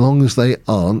 so long as they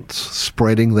aren't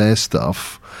spreading their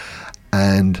stuff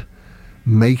and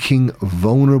making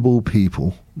vulnerable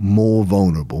people more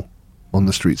vulnerable on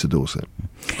the streets of Dorset.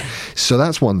 So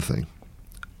that's one thing.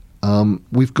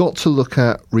 We've got to look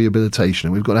at rehabilitation,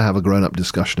 and we've got to have a grown-up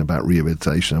discussion about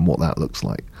rehabilitation and what that looks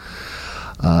like.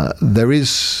 There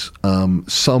is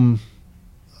some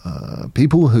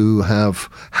people who have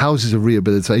houses of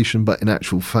rehabilitation, but in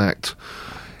actual fact,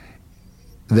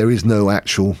 there is no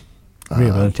actual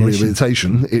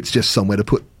rehabilitation. It's just somewhere to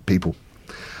put people.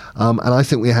 And I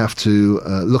think we have to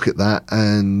look at that,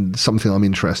 and something I'm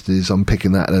interested in is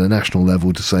unpicking that at a national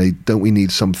level to say, don't we need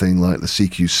something like the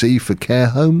CQC for care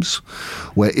homes,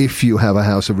 where if you have a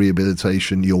house of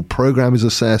rehabilitation, your program is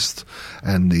assessed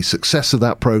and the success of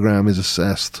that program is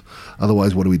assessed.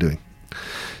 Otherwise, what are we doing?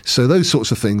 So those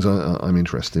sorts of things I'm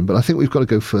interested in. But I think we've got to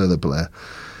go further, Blair.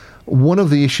 One of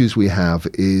the issues we have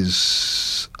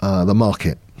is the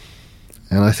market.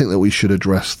 And I think that we should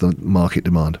address the market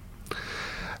demand.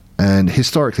 And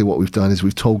historically, what we've done is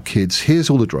we've told kids, here's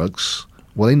all the drugs.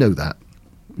 Well, they know that.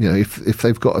 You know, if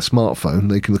they've got a smartphone,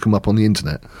 they can look them up on the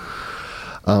internet.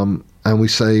 And we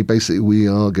say, basically, we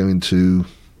are going to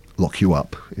lock you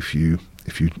up if you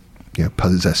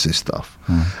possess this stuff.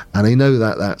 And they know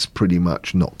that that's pretty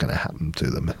much not going to happen to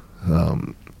them.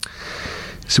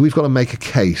 So we've got to make a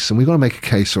case, and we've got to make a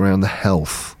case around the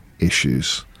health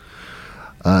issues.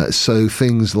 So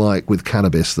things like with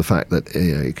cannabis, the fact that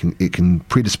it can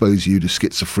predispose you to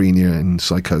schizophrenia and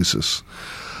psychosis.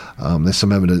 There's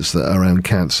some evidence that around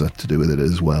cancer to do with it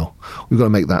as well. We've got to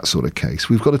make that sort of case.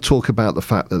 We've got to talk about the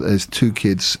fact that there's 2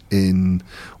 kids in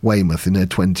Weymouth in their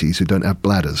 20s who don't have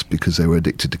bladders because they were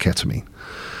addicted to ketamine.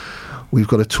 We've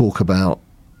got to talk about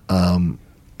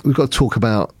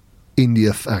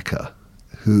India Thacker,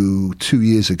 who 2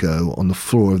 years ago on the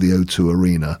floor of the O2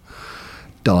 Arena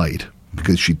died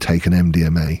because she'd taken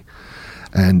MDMA.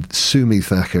 And Sumi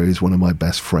Thacker is one of my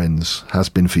best friends, has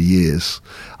been for years.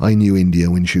 I knew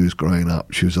India when she was growing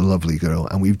up. She was a lovely girl.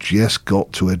 And we've just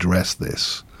got to address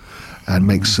this and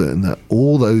make certain that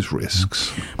all those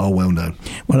risks are well known.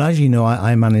 Well, as you know,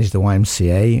 I managed the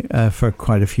YMCA for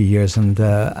quite a few years, and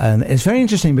it's very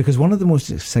interesting because one of the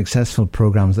most successful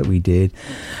programs that we did,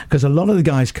 because a lot of the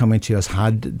guys coming to us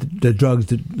had the drugs,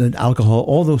 the alcohol,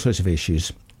 all those sorts of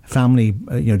issues. Family,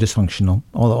 dysfunctional,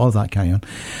 all that carry on.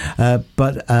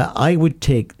 But I would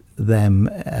take them,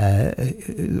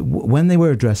 when they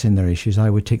were addressing their issues, I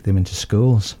would take them into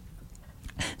schools.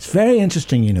 It's very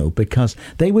interesting, because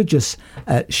they would just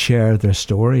share their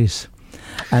stories.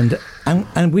 And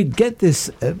we'd get this,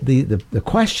 the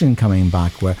question coming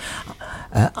back where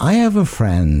I have a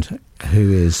friend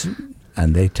who is...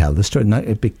 And they tell the story. Now,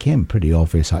 it became pretty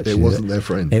obvious, actually. It wasn't their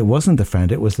friend. It wasn't the friend,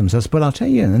 it was themselves. But I'll tell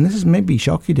you, and this is maybe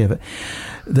shock you, David,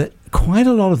 that quite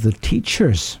a lot of the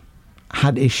teachers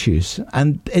had issues,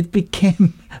 and it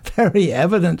became very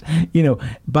evident,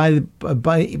 by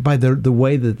the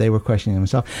way that they were questioning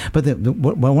themselves. But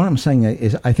what I'm saying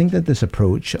is, I think that this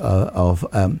approach of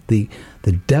the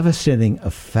devastating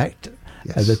effect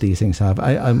that these things have.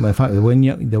 In fact, the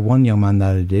one young man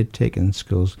that I did take in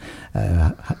schools.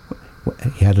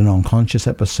 He had an unconscious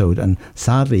episode and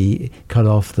sadly cut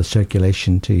off the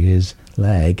circulation to his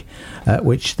leg,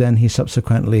 which then he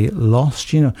subsequently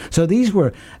lost, So these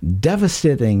were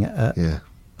devastating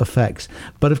effects.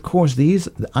 But of course,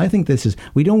 I think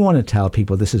we don't want to tell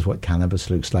people this is what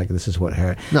cannabis looks like, this is what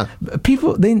hair. No.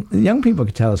 Young people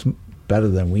could tell us better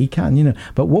than we can,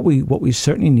 But what we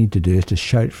certainly need to do is to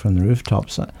shout from the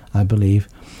rooftops, I believe,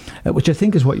 which I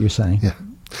think is what you're saying. Yeah.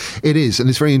 It is, and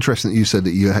it's very interesting that you said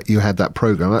that you had that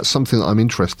program. That's something that I'm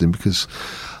interested in because,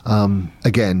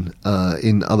 again,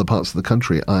 in other parts of the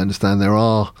country, I understand there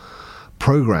are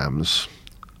programs.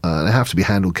 They have to be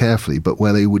handled carefully, but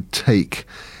where they would take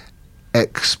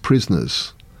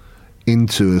ex-prisoners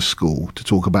into a school to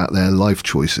talk about their life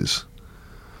choices.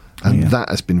 And that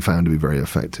has been found to be very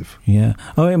effective. Yeah.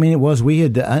 Oh, I mean, it was. We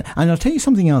had, and I'll tell you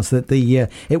something else, that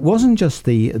it wasn't just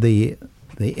the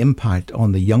impact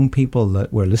on the young people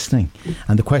that were listening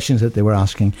and the questions that they were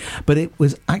asking, but it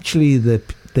was actually the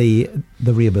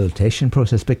rehabilitation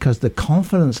process, because the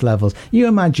confidence levels. You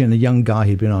imagine a young guy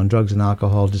who'd been on drugs and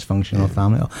alcohol, dysfunctional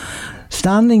family,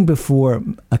 standing before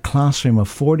a classroom of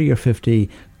 40 or 50,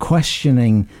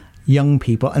 questioning young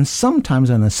people, and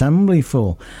sometimes an assembly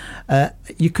full.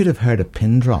 You could have heard a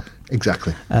pin drop.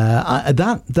 Exactly.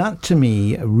 That to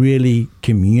me really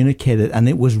communicated, and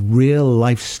it was real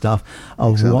life stuff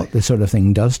of what this sort of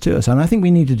thing does to us. And I think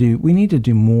we need to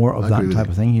do more of that type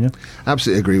of thing. You know,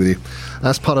 absolutely agree with you.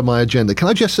 That's part of my agenda. Can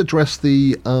I just address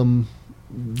the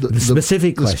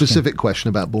specific question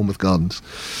about Bournemouth Gardens?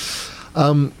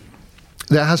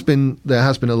 There has been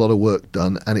a lot of work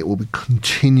done, and it will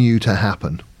continue to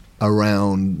happen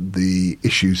around the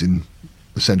issues in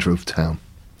the centre of town.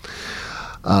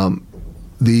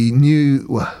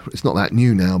 It's not that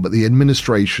new now, but the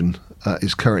administration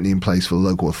is currently in place for the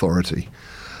local authority,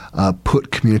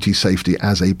 put community safety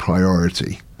as a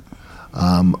priority,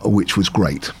 which was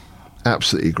great.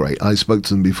 Absolutely great. I spoke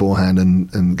to them beforehand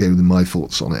and gave them my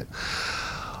thoughts on it.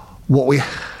 What we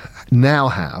now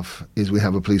have is we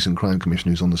have a police and crime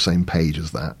commission who's on the same page as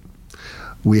that.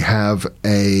 We have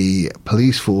a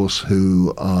police force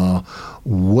who are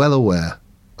well aware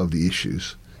of the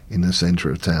issues in the centre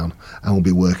of town and will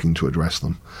be working to address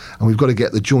them. And we've got to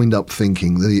get the joined up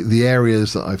thinking, the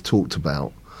areas that I've talked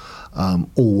about, all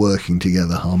working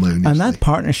together harmoniously. And that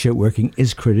partnership working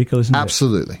is critical, isn't it?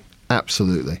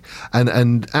 Absolutely.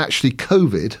 And actually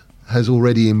COVID has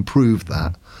already improved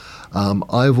that.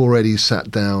 I've already sat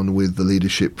down with the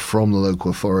leadership from the local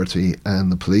authority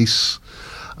and the police,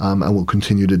 and we'll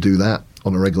continue to do that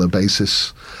on a regular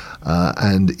basis.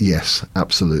 And yes,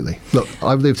 absolutely. Look,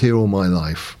 I've lived here all my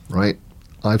life, right?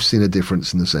 I've seen a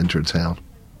difference in the centre of town,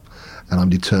 and I'm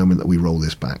determined that we roll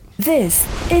this back. This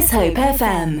is Hope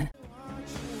FM.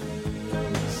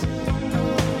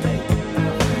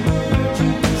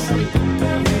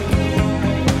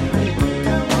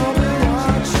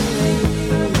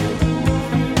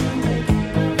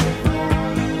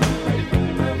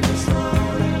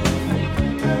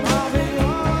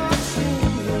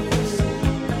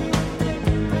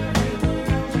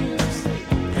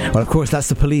 Well, of course, that's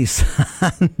the police.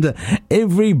 And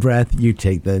every breath you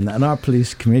take, then. And our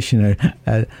police commissioner,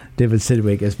 David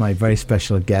Sidgwick, is my very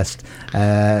special guest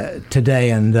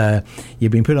today. And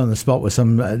you've been put on the spot with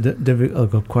some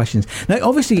difficult questions. Now,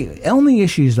 obviously, on the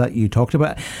issues that you talked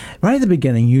about, right at the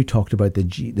beginning, you talked about the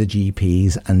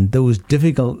GPs and those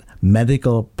difficult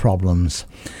medical problems.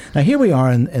 Now, here we are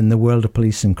in the world of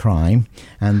police and crime.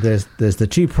 And there's the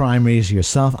two primaries,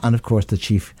 yourself, and, of course, the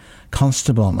chief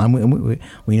constable, and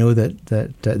we know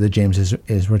that James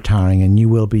is retiring, and you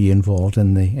will be involved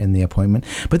in the appointment.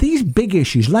 But these big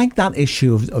issues, like that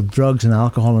issue of drugs and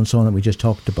alcohol and so on that we just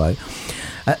talked about,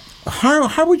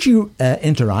 how would you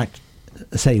interact,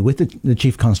 say, with the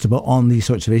chief constable on these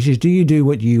sorts of issues? Do you do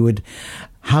what you would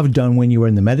have done when you were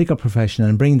in the medical profession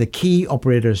and bring the key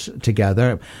operators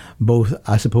together, both,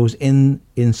 I suppose,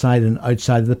 inside and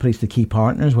outside of the police, the key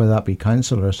partners, whether that be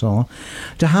council or so on,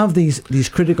 to have these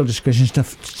critical discussions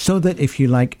so that, if you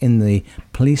like, in the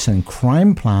police and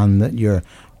crime plan that you're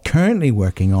currently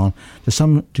working on, to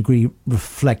some degree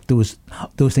reflect those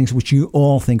things which you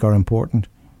all think are important?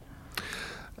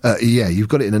 Yeah, you've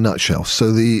got it in a nutshell.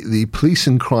 So the police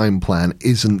and crime plan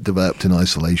isn't developed in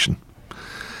isolation.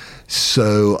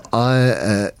 So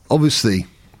I obviously,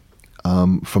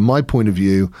 from my point of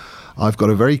view, I've got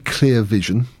a very clear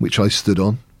vision, which I stood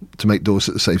on, to make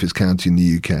Dorset the safest county in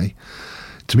the UK.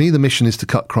 To me, the mission is to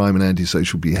cut crime and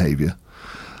antisocial behaviour.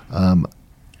 And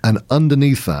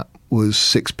underneath that was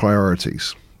 6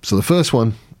 priorities. So the first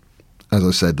one, as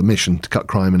I said, the mission to cut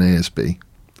crime and ASB.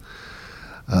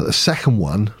 The second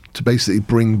one, to basically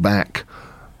bring back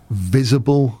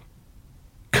visible,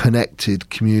 connected,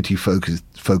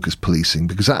 community-focused policing,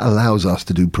 because that allows us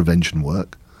to do prevention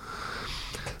work.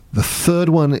 The third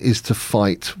one is to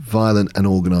fight violent and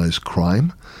organised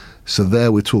crime. So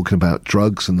there we're talking about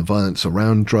drugs and the violence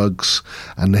around drugs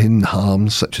and hidden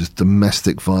harms such as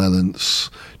domestic violence,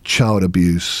 child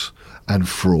abuse and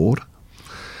fraud.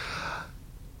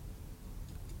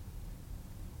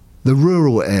 The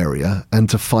rural area and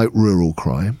to fight rural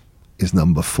crime is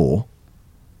number 4.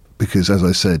 Because, as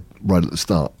I said right at the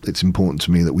start, it's important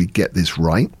to me that we get this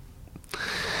right.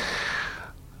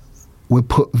 We'll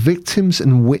put victims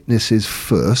and witnesses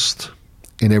first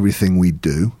in everything we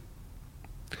do.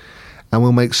 And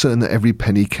we'll make certain that every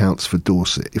penny counts for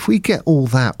Dorset. If we get all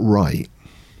that right,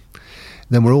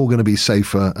 then we're all going to be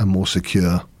safer and more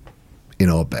secure in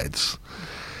our beds.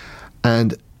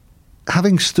 And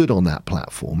having stood on that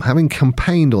platform, having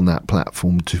campaigned on that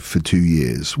platform for 2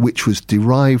 years, which was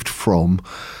derived from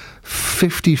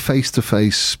 50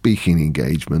 face-to-face speaking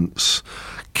engagements,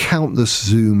 countless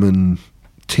Zoom and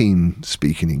team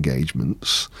speaking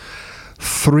engagements,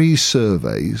 3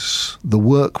 surveys, the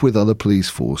work with other police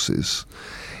forces,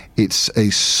 it's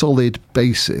a solid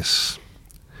basis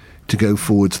to go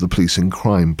forward to the police and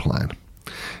crime plan.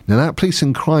 Now, that police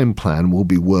and crime plan will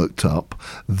be worked up.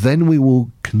 Then we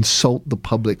will consult the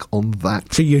public on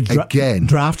that So you again.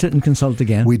 draft it and consult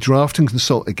again? We draft and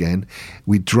consult again.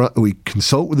 We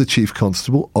consult with the Chief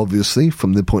Constable, obviously,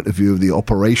 from the point of view of the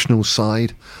operational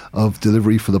side of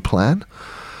delivery for the plan.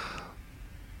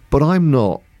 But I'm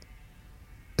not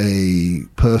a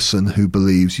person who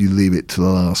believes you leave it to the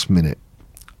last minute.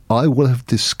 I will have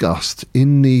discussed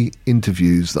in the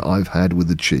interviews that I've had with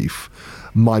the Chief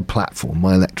my platform,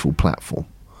 my electoral platform.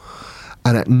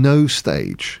 And at no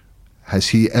stage has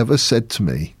he ever said to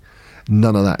me,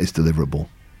 none of that is deliverable,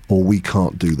 or we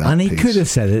can't do that. And he piece. could have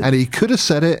said it. And he could have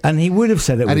said it. And he would have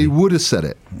said it. And he would have said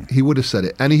it. He would have said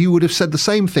it. And he would have said the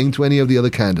same thing to any of the other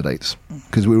candidates,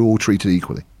 because we were all treated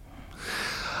equally.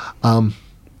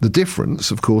 The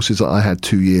difference, of course, is that I had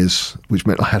 2 years, which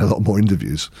meant I had a lot more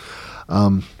interviews.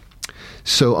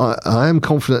 So I am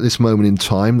confident at this moment in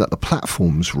time that the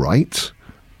platform's right.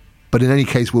 But in any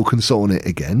case, we'll consult on it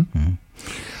again.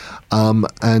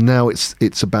 And now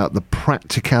it's about the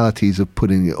practicalities of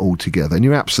putting it all together. And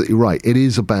you're absolutely right. It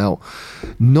is about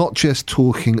not just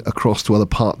talking across to other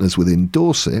partners within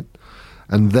Dorset,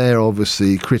 and they're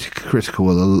obviously critical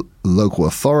of the local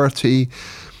authority,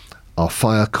 our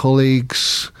fire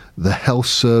colleagues, the health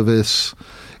service.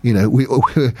 You know,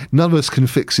 none of us can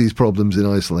fix these problems in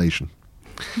isolation.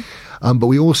 But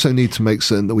we also need to make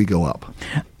certain that we go up.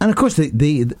 And of course,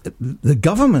 the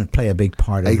government play a big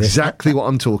part of exactly this. what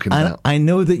I'm talking And about. I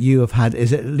know that you have had,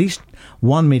 is it at least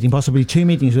one meeting, possibly 2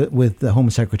 meetings with the Home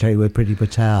Secretary, with Priti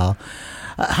Patel.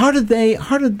 How did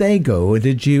they go?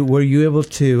 Were you able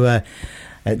to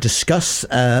discuss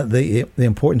the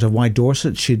importance of why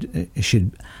Dorset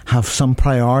should have some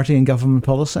priority in government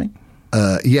policy?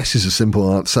 Yes is a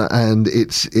simple answer, and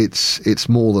it's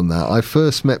more than that. I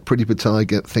first met Priti Patel, I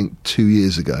think, 2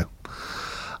 years ago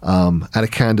at a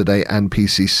candidate and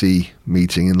PCC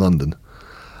meeting in London.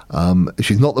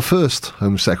 She's not the first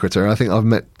Home Secretary. I think I've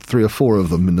met 3 or 4 of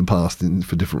them in the past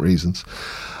for different reasons.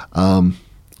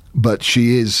 But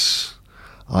she is,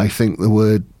 I think the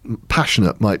word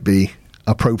passionate might be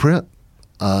appropriate.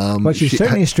 But she's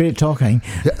certainly straight talking.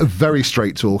 Very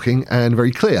straight talking and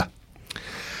very clear.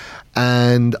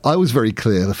 And I was very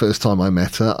clear the first time I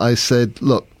met her. I said,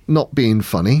 look, not being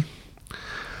funny.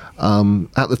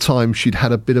 At the time, she'd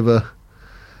had a bit of a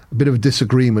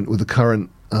disagreement with the current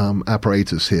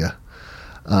apparatus here.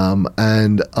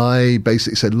 And I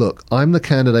basically said, look, I'm the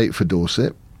candidate for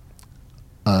Dorset.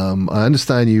 I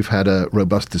understand you've had a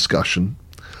robust discussion.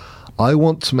 I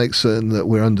want to make certain that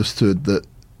we're understood that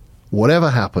whatever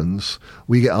happens,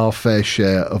 we get our fair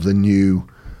share of the new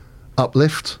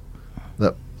uplift,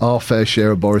 that our fair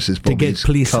share of Boris's bodies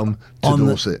come to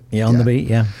Dorset. On the beat,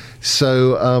 yeah.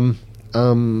 So,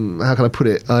 how can I put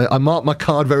it? I marked my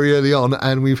card very early on,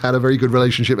 and we've had a very good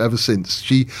relationship ever since.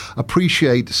 She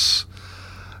appreciates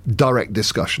direct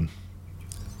discussion.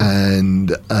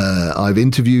 And I've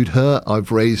interviewed her.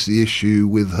 I've raised the issue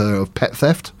with her of pet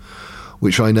theft,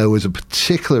 which I know is a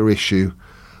particular issue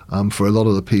for a lot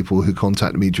of the people who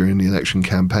contacted me during the election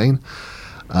campaign.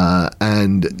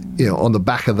 And, you know, on the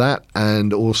back of that,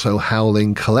 and also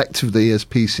howling collectively as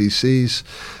PCCs,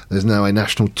 there's now a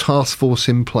national task force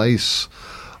in place.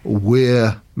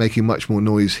 We're making much more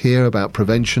noise here about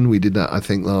prevention. We did that, I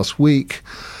think, last week.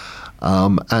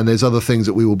 And there's other things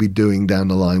that we will be doing down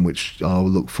the line, which I'll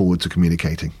look forward to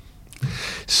communicating.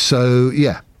 So,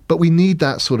 yeah, but we need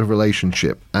that sort of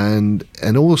relationship. And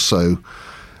also,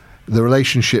 the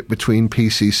relationship between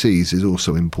PCCs is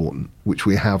also important, which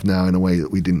we have now in a way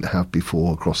that we didn't have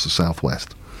before across the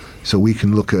Southwest. So we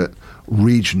can look at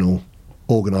regional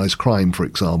organised crime, for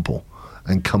example,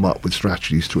 and come up with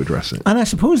strategies to address it. And I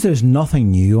suppose there's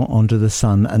nothing new under the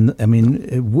sun. And I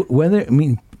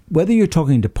mean, whether you're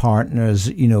talking to partners,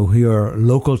 you know, who are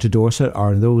local to Dorset,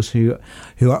 or those who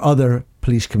are other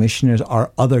police commissioners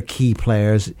or other key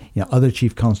players, you know, other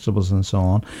chief constables and so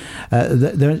on,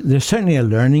 there's certainly a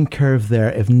learning curve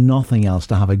there, if nothing else,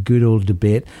 to have a good old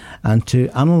debate and to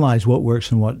analyse what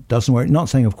works and what doesn't work. Not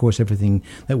saying, of course, everything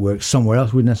that works somewhere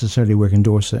else would necessarily work in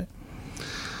Dorset.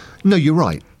 No, you're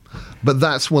right. But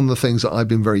that's one of the things that I've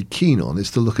been very keen on, is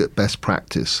to look at best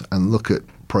practice and look at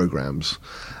programmes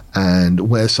And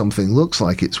where something looks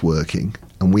like it's working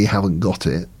and we haven't got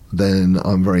it, then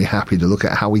I'm very happy to look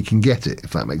at how we can get it,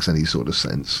 if that makes any sort of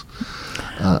sense.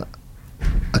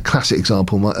 A classic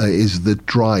example is the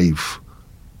DRIVE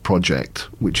project,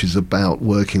 which is about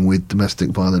working with domestic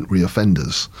violent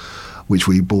reoffenders, which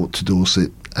we brought to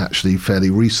Dorset actually fairly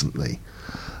recently.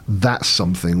 That's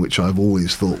something which I've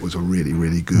always thought was a really,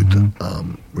 really good,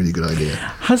 really good idea.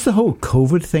 Has the whole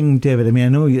COVID thing, David? I mean, I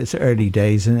know it's early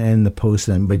days in the post,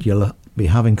 but you'll be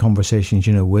having conversations,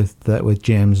 with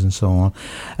James and so on.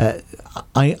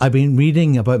 I've been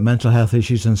reading about mental health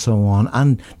issues and so on,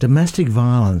 and domestic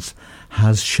violence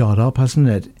has shot up, hasn't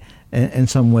it? In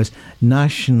some ways,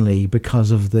 nationally,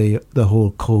 because of the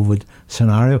whole COVID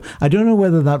scenario. I don't know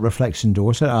whether that reflects in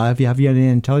Dorset. Have you any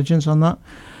intelligence on that?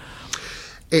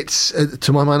 It's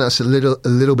to my mind, that's a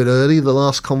little bit early. The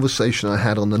last conversation I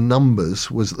had on the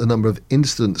numbers was that the number of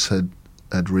incidents had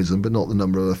risen, but not the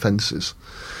number of offences.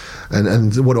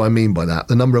 And what do I mean by that?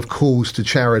 The number of calls to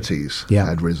charities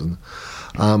had risen.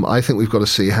 I think we've got to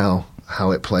see how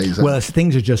it plays out. Well,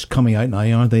 things are just coming out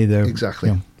now, aren't they? Exactly.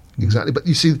 Yeah. Exactly. But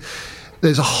you see,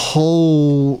 there's a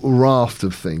whole raft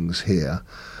of things here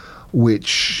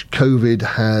which COVID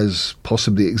has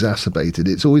possibly exacerbated.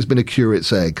 It's always been a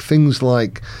curate's egg. Things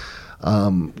like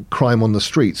crime on the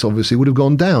streets obviously would have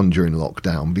gone down during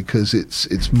lockdown because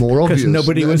it's more obvious.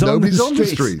 Because nobody's on the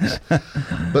streets.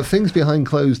 But things behind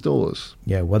closed doors.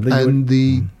 Yeah,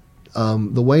 the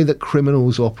way that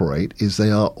criminals operate is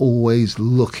they are always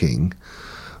looking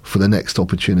for the next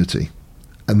opportunity.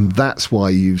 And that's why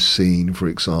you've seen, for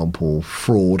example,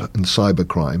 fraud and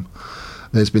cybercrime.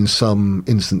 There's been some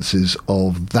instances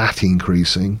of that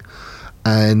increasing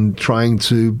and trying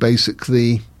to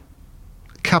basically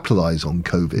capitalise on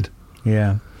COVID.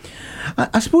 Yeah.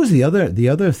 I suppose the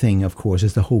other thing, of course,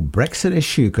 is the whole Brexit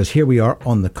issue, because here we are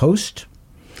on the coast,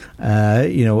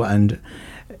 and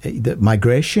the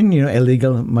migration,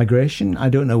 illegal migration. I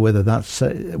don't know whether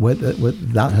whether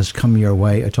that has come your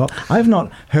way at all. I've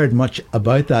not heard much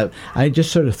about that. I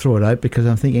just sort of throw it out because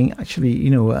I'm thinking, actually,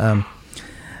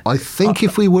 I think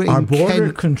if we were in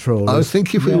border control. I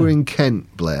think if we were in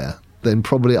Kent, Blair, then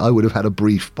probably I would have had a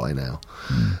brief by now.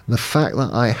 The fact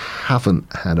that I haven't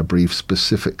had a brief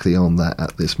specifically on that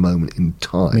at this moment in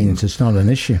time means it's not an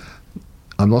issue.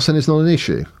 I'm not saying it's not an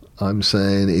issue. I'm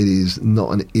saying it is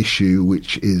not an issue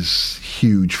which is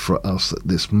huge for us at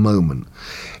this moment.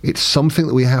 It's something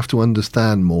that we have to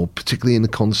understand more, particularly in the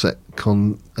context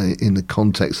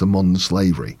of modern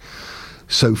slavery.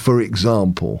 So, for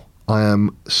example, I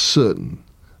am certain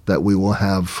that we will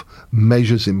have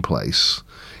measures in place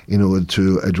in order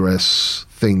to address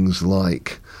things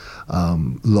like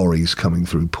lorries coming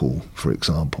through Poole, for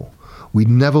example. We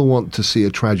never want to see a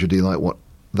tragedy like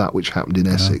that which happened in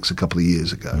Essex a couple of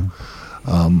years ago,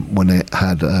 when they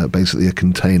had basically a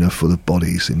container full of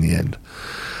bodies in the end.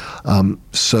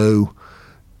 So,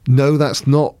 no, that's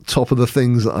not top of the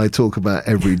things that I talk about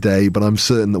every day, but I'm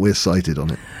certain that we're cited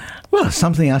on it. Well,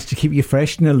 something else to keep you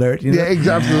fresh and alert. Yeah,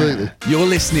 absolutely. You're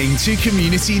listening to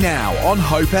Community Now on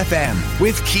Hope FM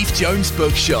with Keith Jones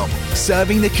Bookshop,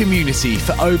 serving the community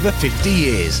for over 50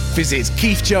 years. Visit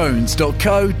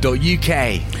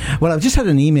keithjones.co.uk. Well, I've just had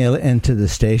an email into the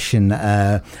station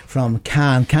from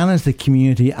CAN. CAN is the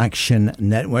Community Action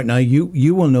Network. Now,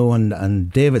 you will know,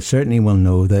 and David certainly will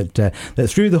know, that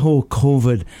through the whole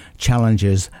COVID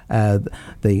challenges,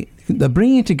 the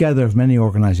bringing together of many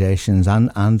organisations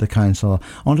and the council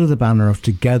under the banner of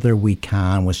Together We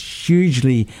Can was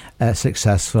hugely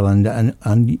successful,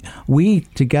 and we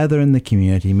together in the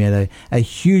community made a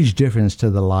huge difference to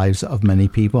the lives of many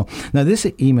people. Now, this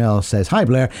email says, "Hi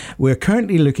Blair, we're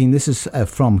currently looking," this is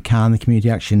from CAN, the Community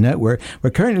Action Network,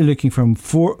 "we're currently looking for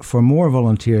more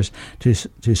volunteers to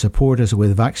support us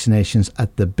with vaccinations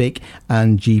at the BIC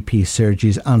and GP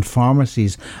surgeries and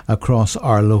pharmacies across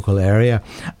our local area.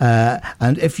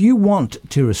 And if you want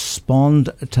to respond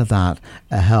to that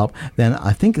help, then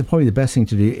I think probably the best thing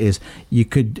to do is you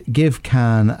could give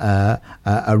CAN a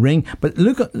ring. But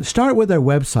start with their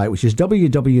website, which is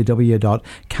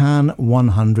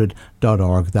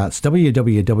www.can100.org. That's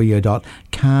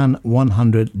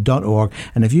www.can100.org.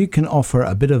 And if you can offer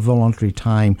a bit of voluntary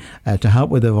time to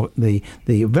help with the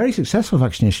very successful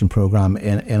vaccination program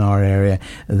in our area,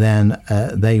 then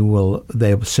they'll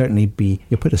certainly be,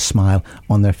 you put a smile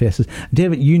on their faces.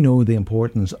 David, you know the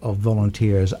importance of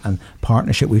volunteers and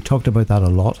partnership. We've talked about that a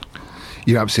lot.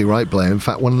 You're absolutely right, Blair. In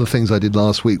fact, one of the things I did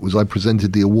last week was I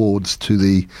presented the awards to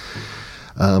the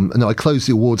I closed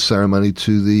the awards ceremony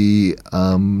to the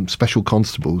special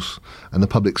constables and the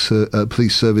public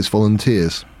police service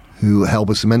volunteers who help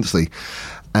us immensely.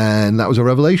 And that was a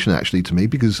revelation, actually, to me,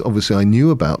 because obviously I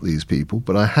knew about these people,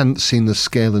 but I hadn't seen the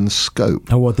scale and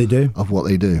scope of what they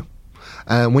do.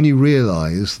 And when you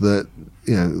realise that,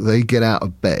 they get out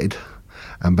of bed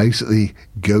and basically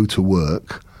go to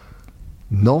work,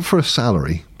 not for a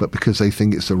salary, but because they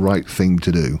think it's the right thing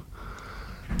to do.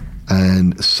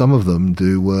 And some of them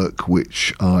do work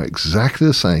which are exactly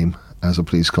the same as a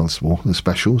police constable, the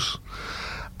specials.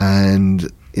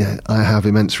 And I have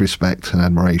immense respect and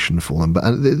admiration for them.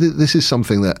 But this is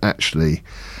something that actually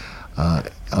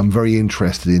I'm very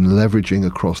interested in leveraging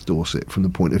across Dorset from the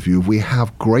point of view of we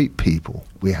have great people,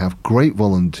 we have great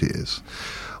volunteers,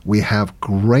 we have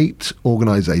great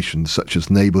organisations such as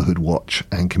Neighbourhood Watch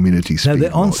and Community Speed Watch.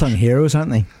 They're unsung heroes,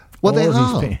 aren't they? Well,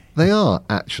 they are,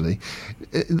 actually.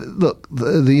 Look,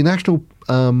 the National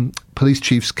Police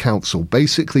Chiefs Council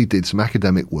basically did some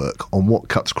academic work on what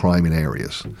cuts crime in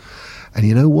areas. And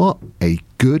you know what? A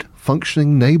good,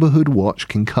 functioning neighbourhood watch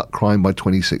can cut crime by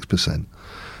 26%.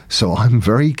 So I'm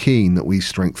very keen that we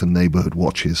strengthen neighbourhood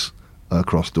watches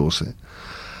across Dorset.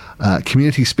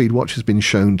 Community Speed Watch has been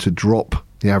shown to drop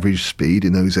the average speed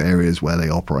in those areas where they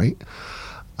operate.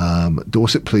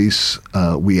 Dorset Police,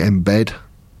 we embed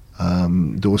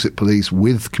Dorset Police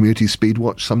with Community Speed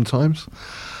Watch sometimes.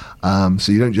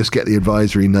 So you don't just get the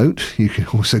advisory note, you can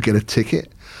also get a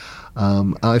ticket.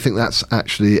 I think that's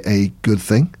actually a good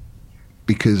thing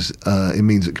because it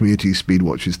means that Community Speed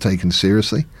Watch is taken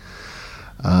seriously.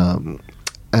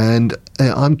 And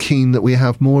I'm keen that we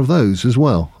have more of those as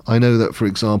well. I know that, for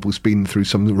example, speeding through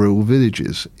some of the rural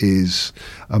villages is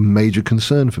a major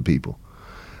concern for people.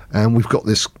 And we've got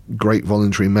this great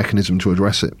voluntary mechanism to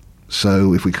address it.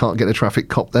 So if we can't get a traffic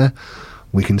cop there,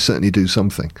 we can certainly do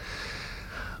something.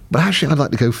 But actually, I'd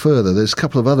like to go further. There's a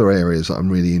couple of other areas that I'm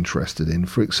really interested in.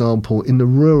 For example, in the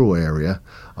rural area,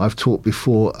 I've talked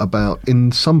before about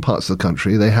in some parts of the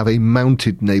country, they have a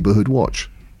mounted neighbourhood watch.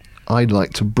 I'd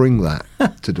like to bring that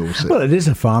to Dorset. Well, it is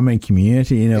a farming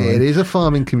community, It is a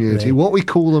farming community. Right. What we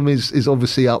call them is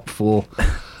obviously up for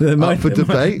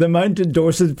debate. The mounted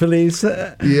Dorset Police.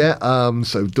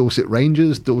 So Dorset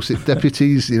Rangers, Dorset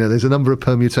Deputies, there's a number of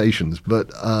permutations. But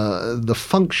the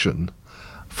function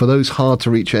for those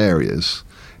hard-to-reach areas,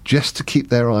 just to keep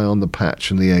their eye on the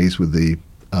patch and liaise with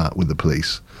the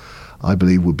police, I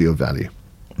believe would be of value.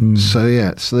 So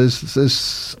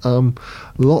there's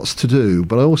lots to do,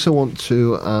 but I also want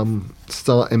to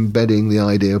start embedding the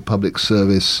idea of public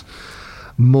service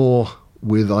more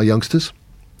with our youngsters.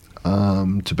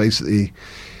 To basically,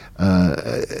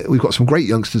 we've got some great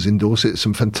youngsters in Dorset,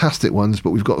 some fantastic ones,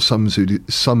 but we've got some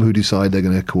who decide they're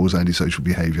going to cause antisocial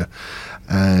behaviour,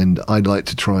 and I'd like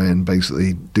to try and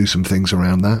basically do some things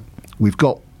around that. We've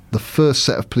got the first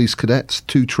set of police cadets,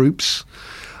 2 troops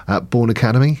at Bourne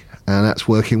Academy. And that's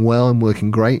working well and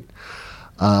working great.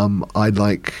 I'd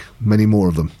like many more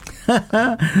of them.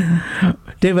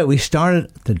 David, we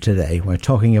started today. We're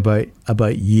talking about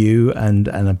you and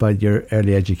about your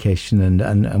early education,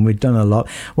 and we've done a lot.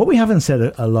 What we haven't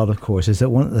said a lot, of course, is that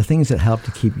one of the things that help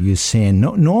to keep you sane.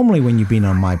 Normally, when you've been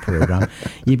on my program,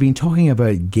 you've been talking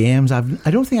about games. I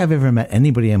don't think I've ever met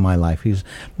anybody in my life who's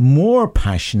more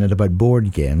passionate about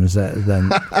board games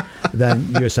than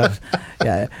yourself.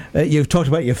 Yeah, you've talked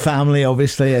about your family,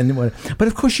 obviously, but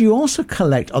of course, you also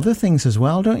collect other things as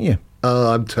well, don't you?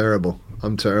 Oh, I'm terrible.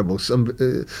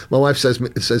 My wife says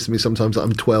to me sometimes that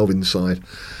I'm 12 inside.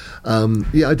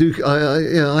 I do.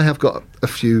 I have got a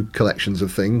few collections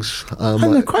of things.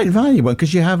 And they're quite valuable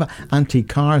because you have antique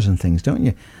cars and things, don't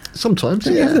you? Sometimes,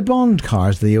 You have the Bond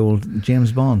cars, the old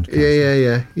James Bond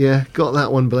cars. Yeah. Got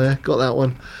that one, Blair. Got that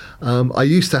one. I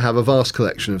used to have a vast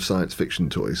collection of science fiction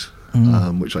toys.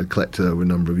 Which I'd collected over a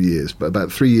number of years. But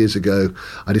about 3 years ago,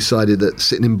 I decided that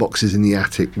sitting in boxes in the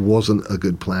attic wasn't a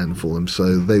good plan for them.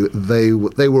 So they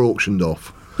were auctioned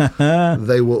off.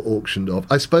 They were auctioned off.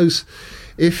 I suppose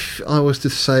if I was to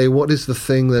say what is the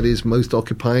thing that is most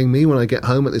occupying me when I get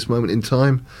home at this moment in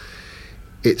time,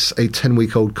 it's a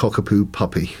 10-week-old cockapoo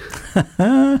puppy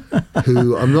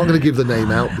who I'm not going to give the name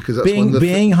out because that's one of the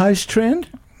being house trained.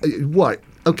 Right.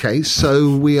 Okay.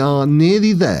 So we are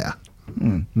nearly there.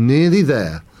 Nearly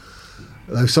there.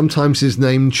 Sometimes his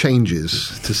name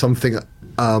changes to something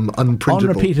unprintable.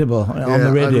 Unrepeatable on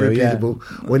the radio. Unrepeatable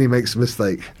when he makes a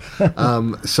mistake.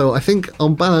 So I think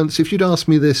on balance, if you'd asked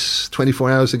me this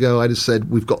 24 hours ago, I'd have said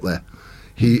we've got there.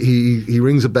 He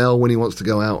rings a bell when he wants to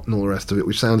go out and all the rest of it,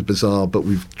 which sounds bizarre, but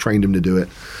we've trained him to do it.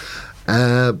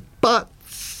 But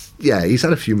yeah, he's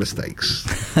had a few mistakes.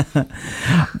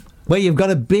 Well, you've got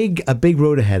a big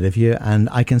road ahead of you, and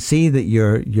I can see that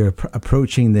you're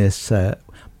approaching this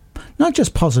not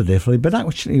just positively, but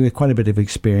actually with quite a bit of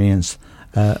experience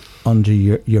under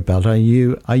your belt. Are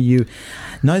you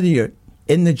now that you're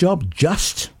in the job,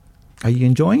 are you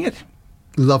enjoying it?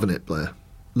 Loving it, Blair.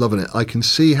 Loving it. I can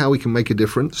see how we can make a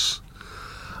difference.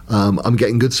 I'm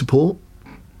getting good support.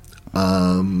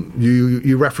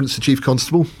 You referenced the Chief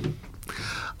Constable.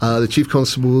 The Chief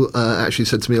Constable actually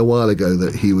said to me a while ago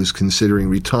that he was considering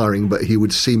retiring, but he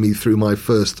would see me through my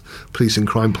first police and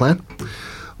crime plan,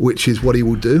 which is what he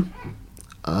will do.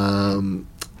 At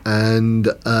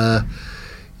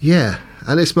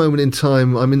this moment in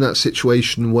time, I'm in that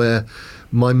situation where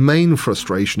my main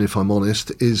frustration, if I'm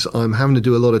honest, is I'm having to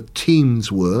do a lot of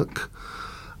Teams work,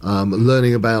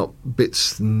 learning about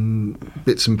bits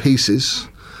and pieces,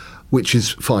 which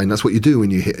is fine. That's what you do when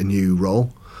you hit a new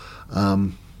role.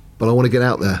 But I want to get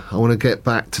out there. I want to get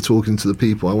back to talking to the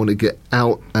people. I want to get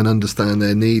out and understand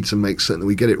their needs and make certain that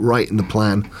we get it right in the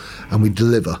plan and we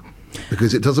deliver.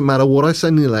 Because it doesn't matter what I say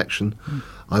in the election.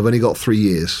 I've only got 3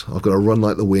 years. I've got to run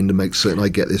like the wind and make certain I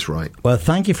get this right. Well,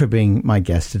 thank you for being my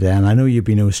guest today. And I know you'll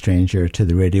be no stranger to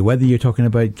the radio, whether you're talking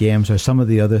about games or some of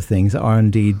the other things that are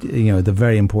indeed, the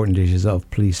very important issues of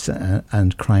police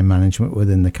and crime management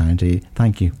within the county.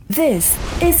 Thank you. This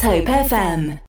is Hope FM.